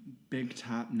 Absolutely. Big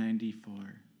Top 94.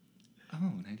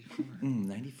 Oh, 94.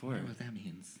 94. I don't know what that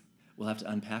means. We'll have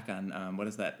to unpack on, what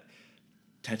is that?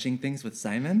 Touching Things with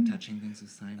Simon? Touching Things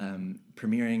with Simon.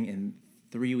 Premiering in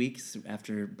 3 weeks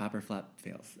after Bopper Flop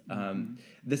fails.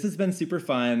 This has been super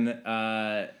fun.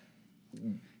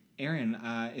 Aaron,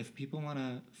 if people want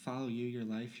to follow you, your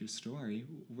life, your story,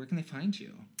 where can they find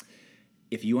you?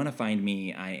 If you want to find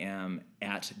me, I am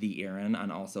at the Aaron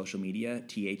on all social media,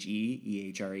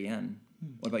 TheEHREN.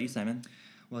 What about you, Simon?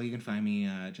 Well, you can find me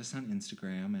just on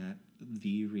Instagram at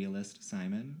The Realist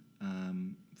Simon.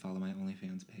 Follow my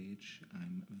OnlyFans page.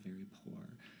 I'm very poor.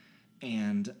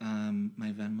 And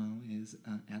my Venmo is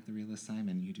at The Realist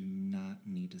Simon. You do not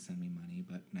need to send me money,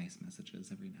 but nice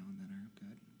messages every now and then are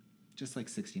good. Just like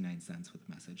 69 cents with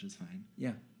message is fine.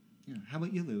 Yeah. Yeah. How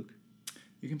about you, Luke?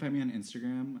 You can find me on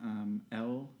Instagram,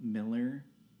 L Miller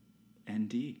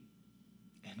ND.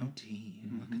 ND.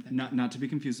 Look at that. Not to be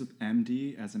confused with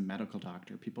MD as a medical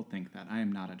doctor. People think that. I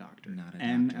am not a doctor. Not a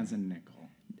N doctor. as in nickel.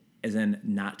 As in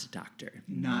not doctor.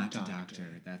 Not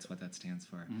doctor. That's what that stands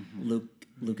for.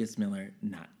 Lucas Miller,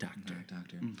 not doctor. Not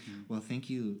doctor. Well, thank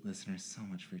you, listeners, so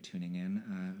much for tuning in.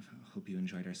 Hope you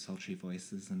enjoyed our sultry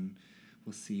voices, and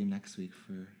we'll see you next week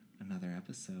for another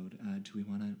episode. Do we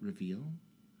want to reveal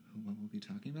what we'll be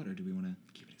talking about, or do we want to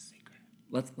keep it a secret?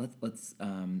 Let's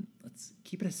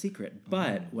keep it a secret.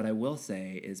 But what I will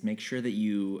say is make sure that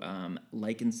you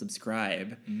like and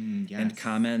subscribe and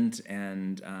comment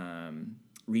and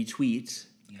retweet.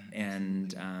 Yeah,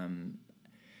 and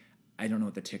I don't know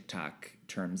what the TikTok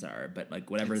terms are, but like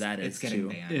whatever that is it's getting too.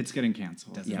 banned. It's getting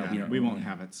canceled. Doesn't matter. We won't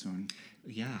have it soon.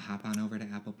 Yeah, hop on over to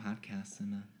Apple Podcasts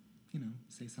and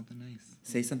say something nice.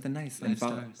 Say something nice. 5 And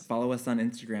stars. follow us on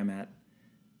Instagram at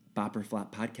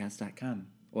bopperfloppodcast.com.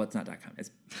 Well, it's not .com. It's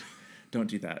don't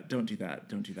do that. Don't do that.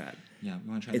 Don't do that. Yeah, you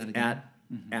want to try It's that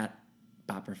again? at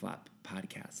Bopperflop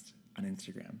Podcast on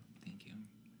Instagram. Thank you.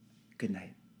 Good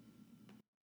night.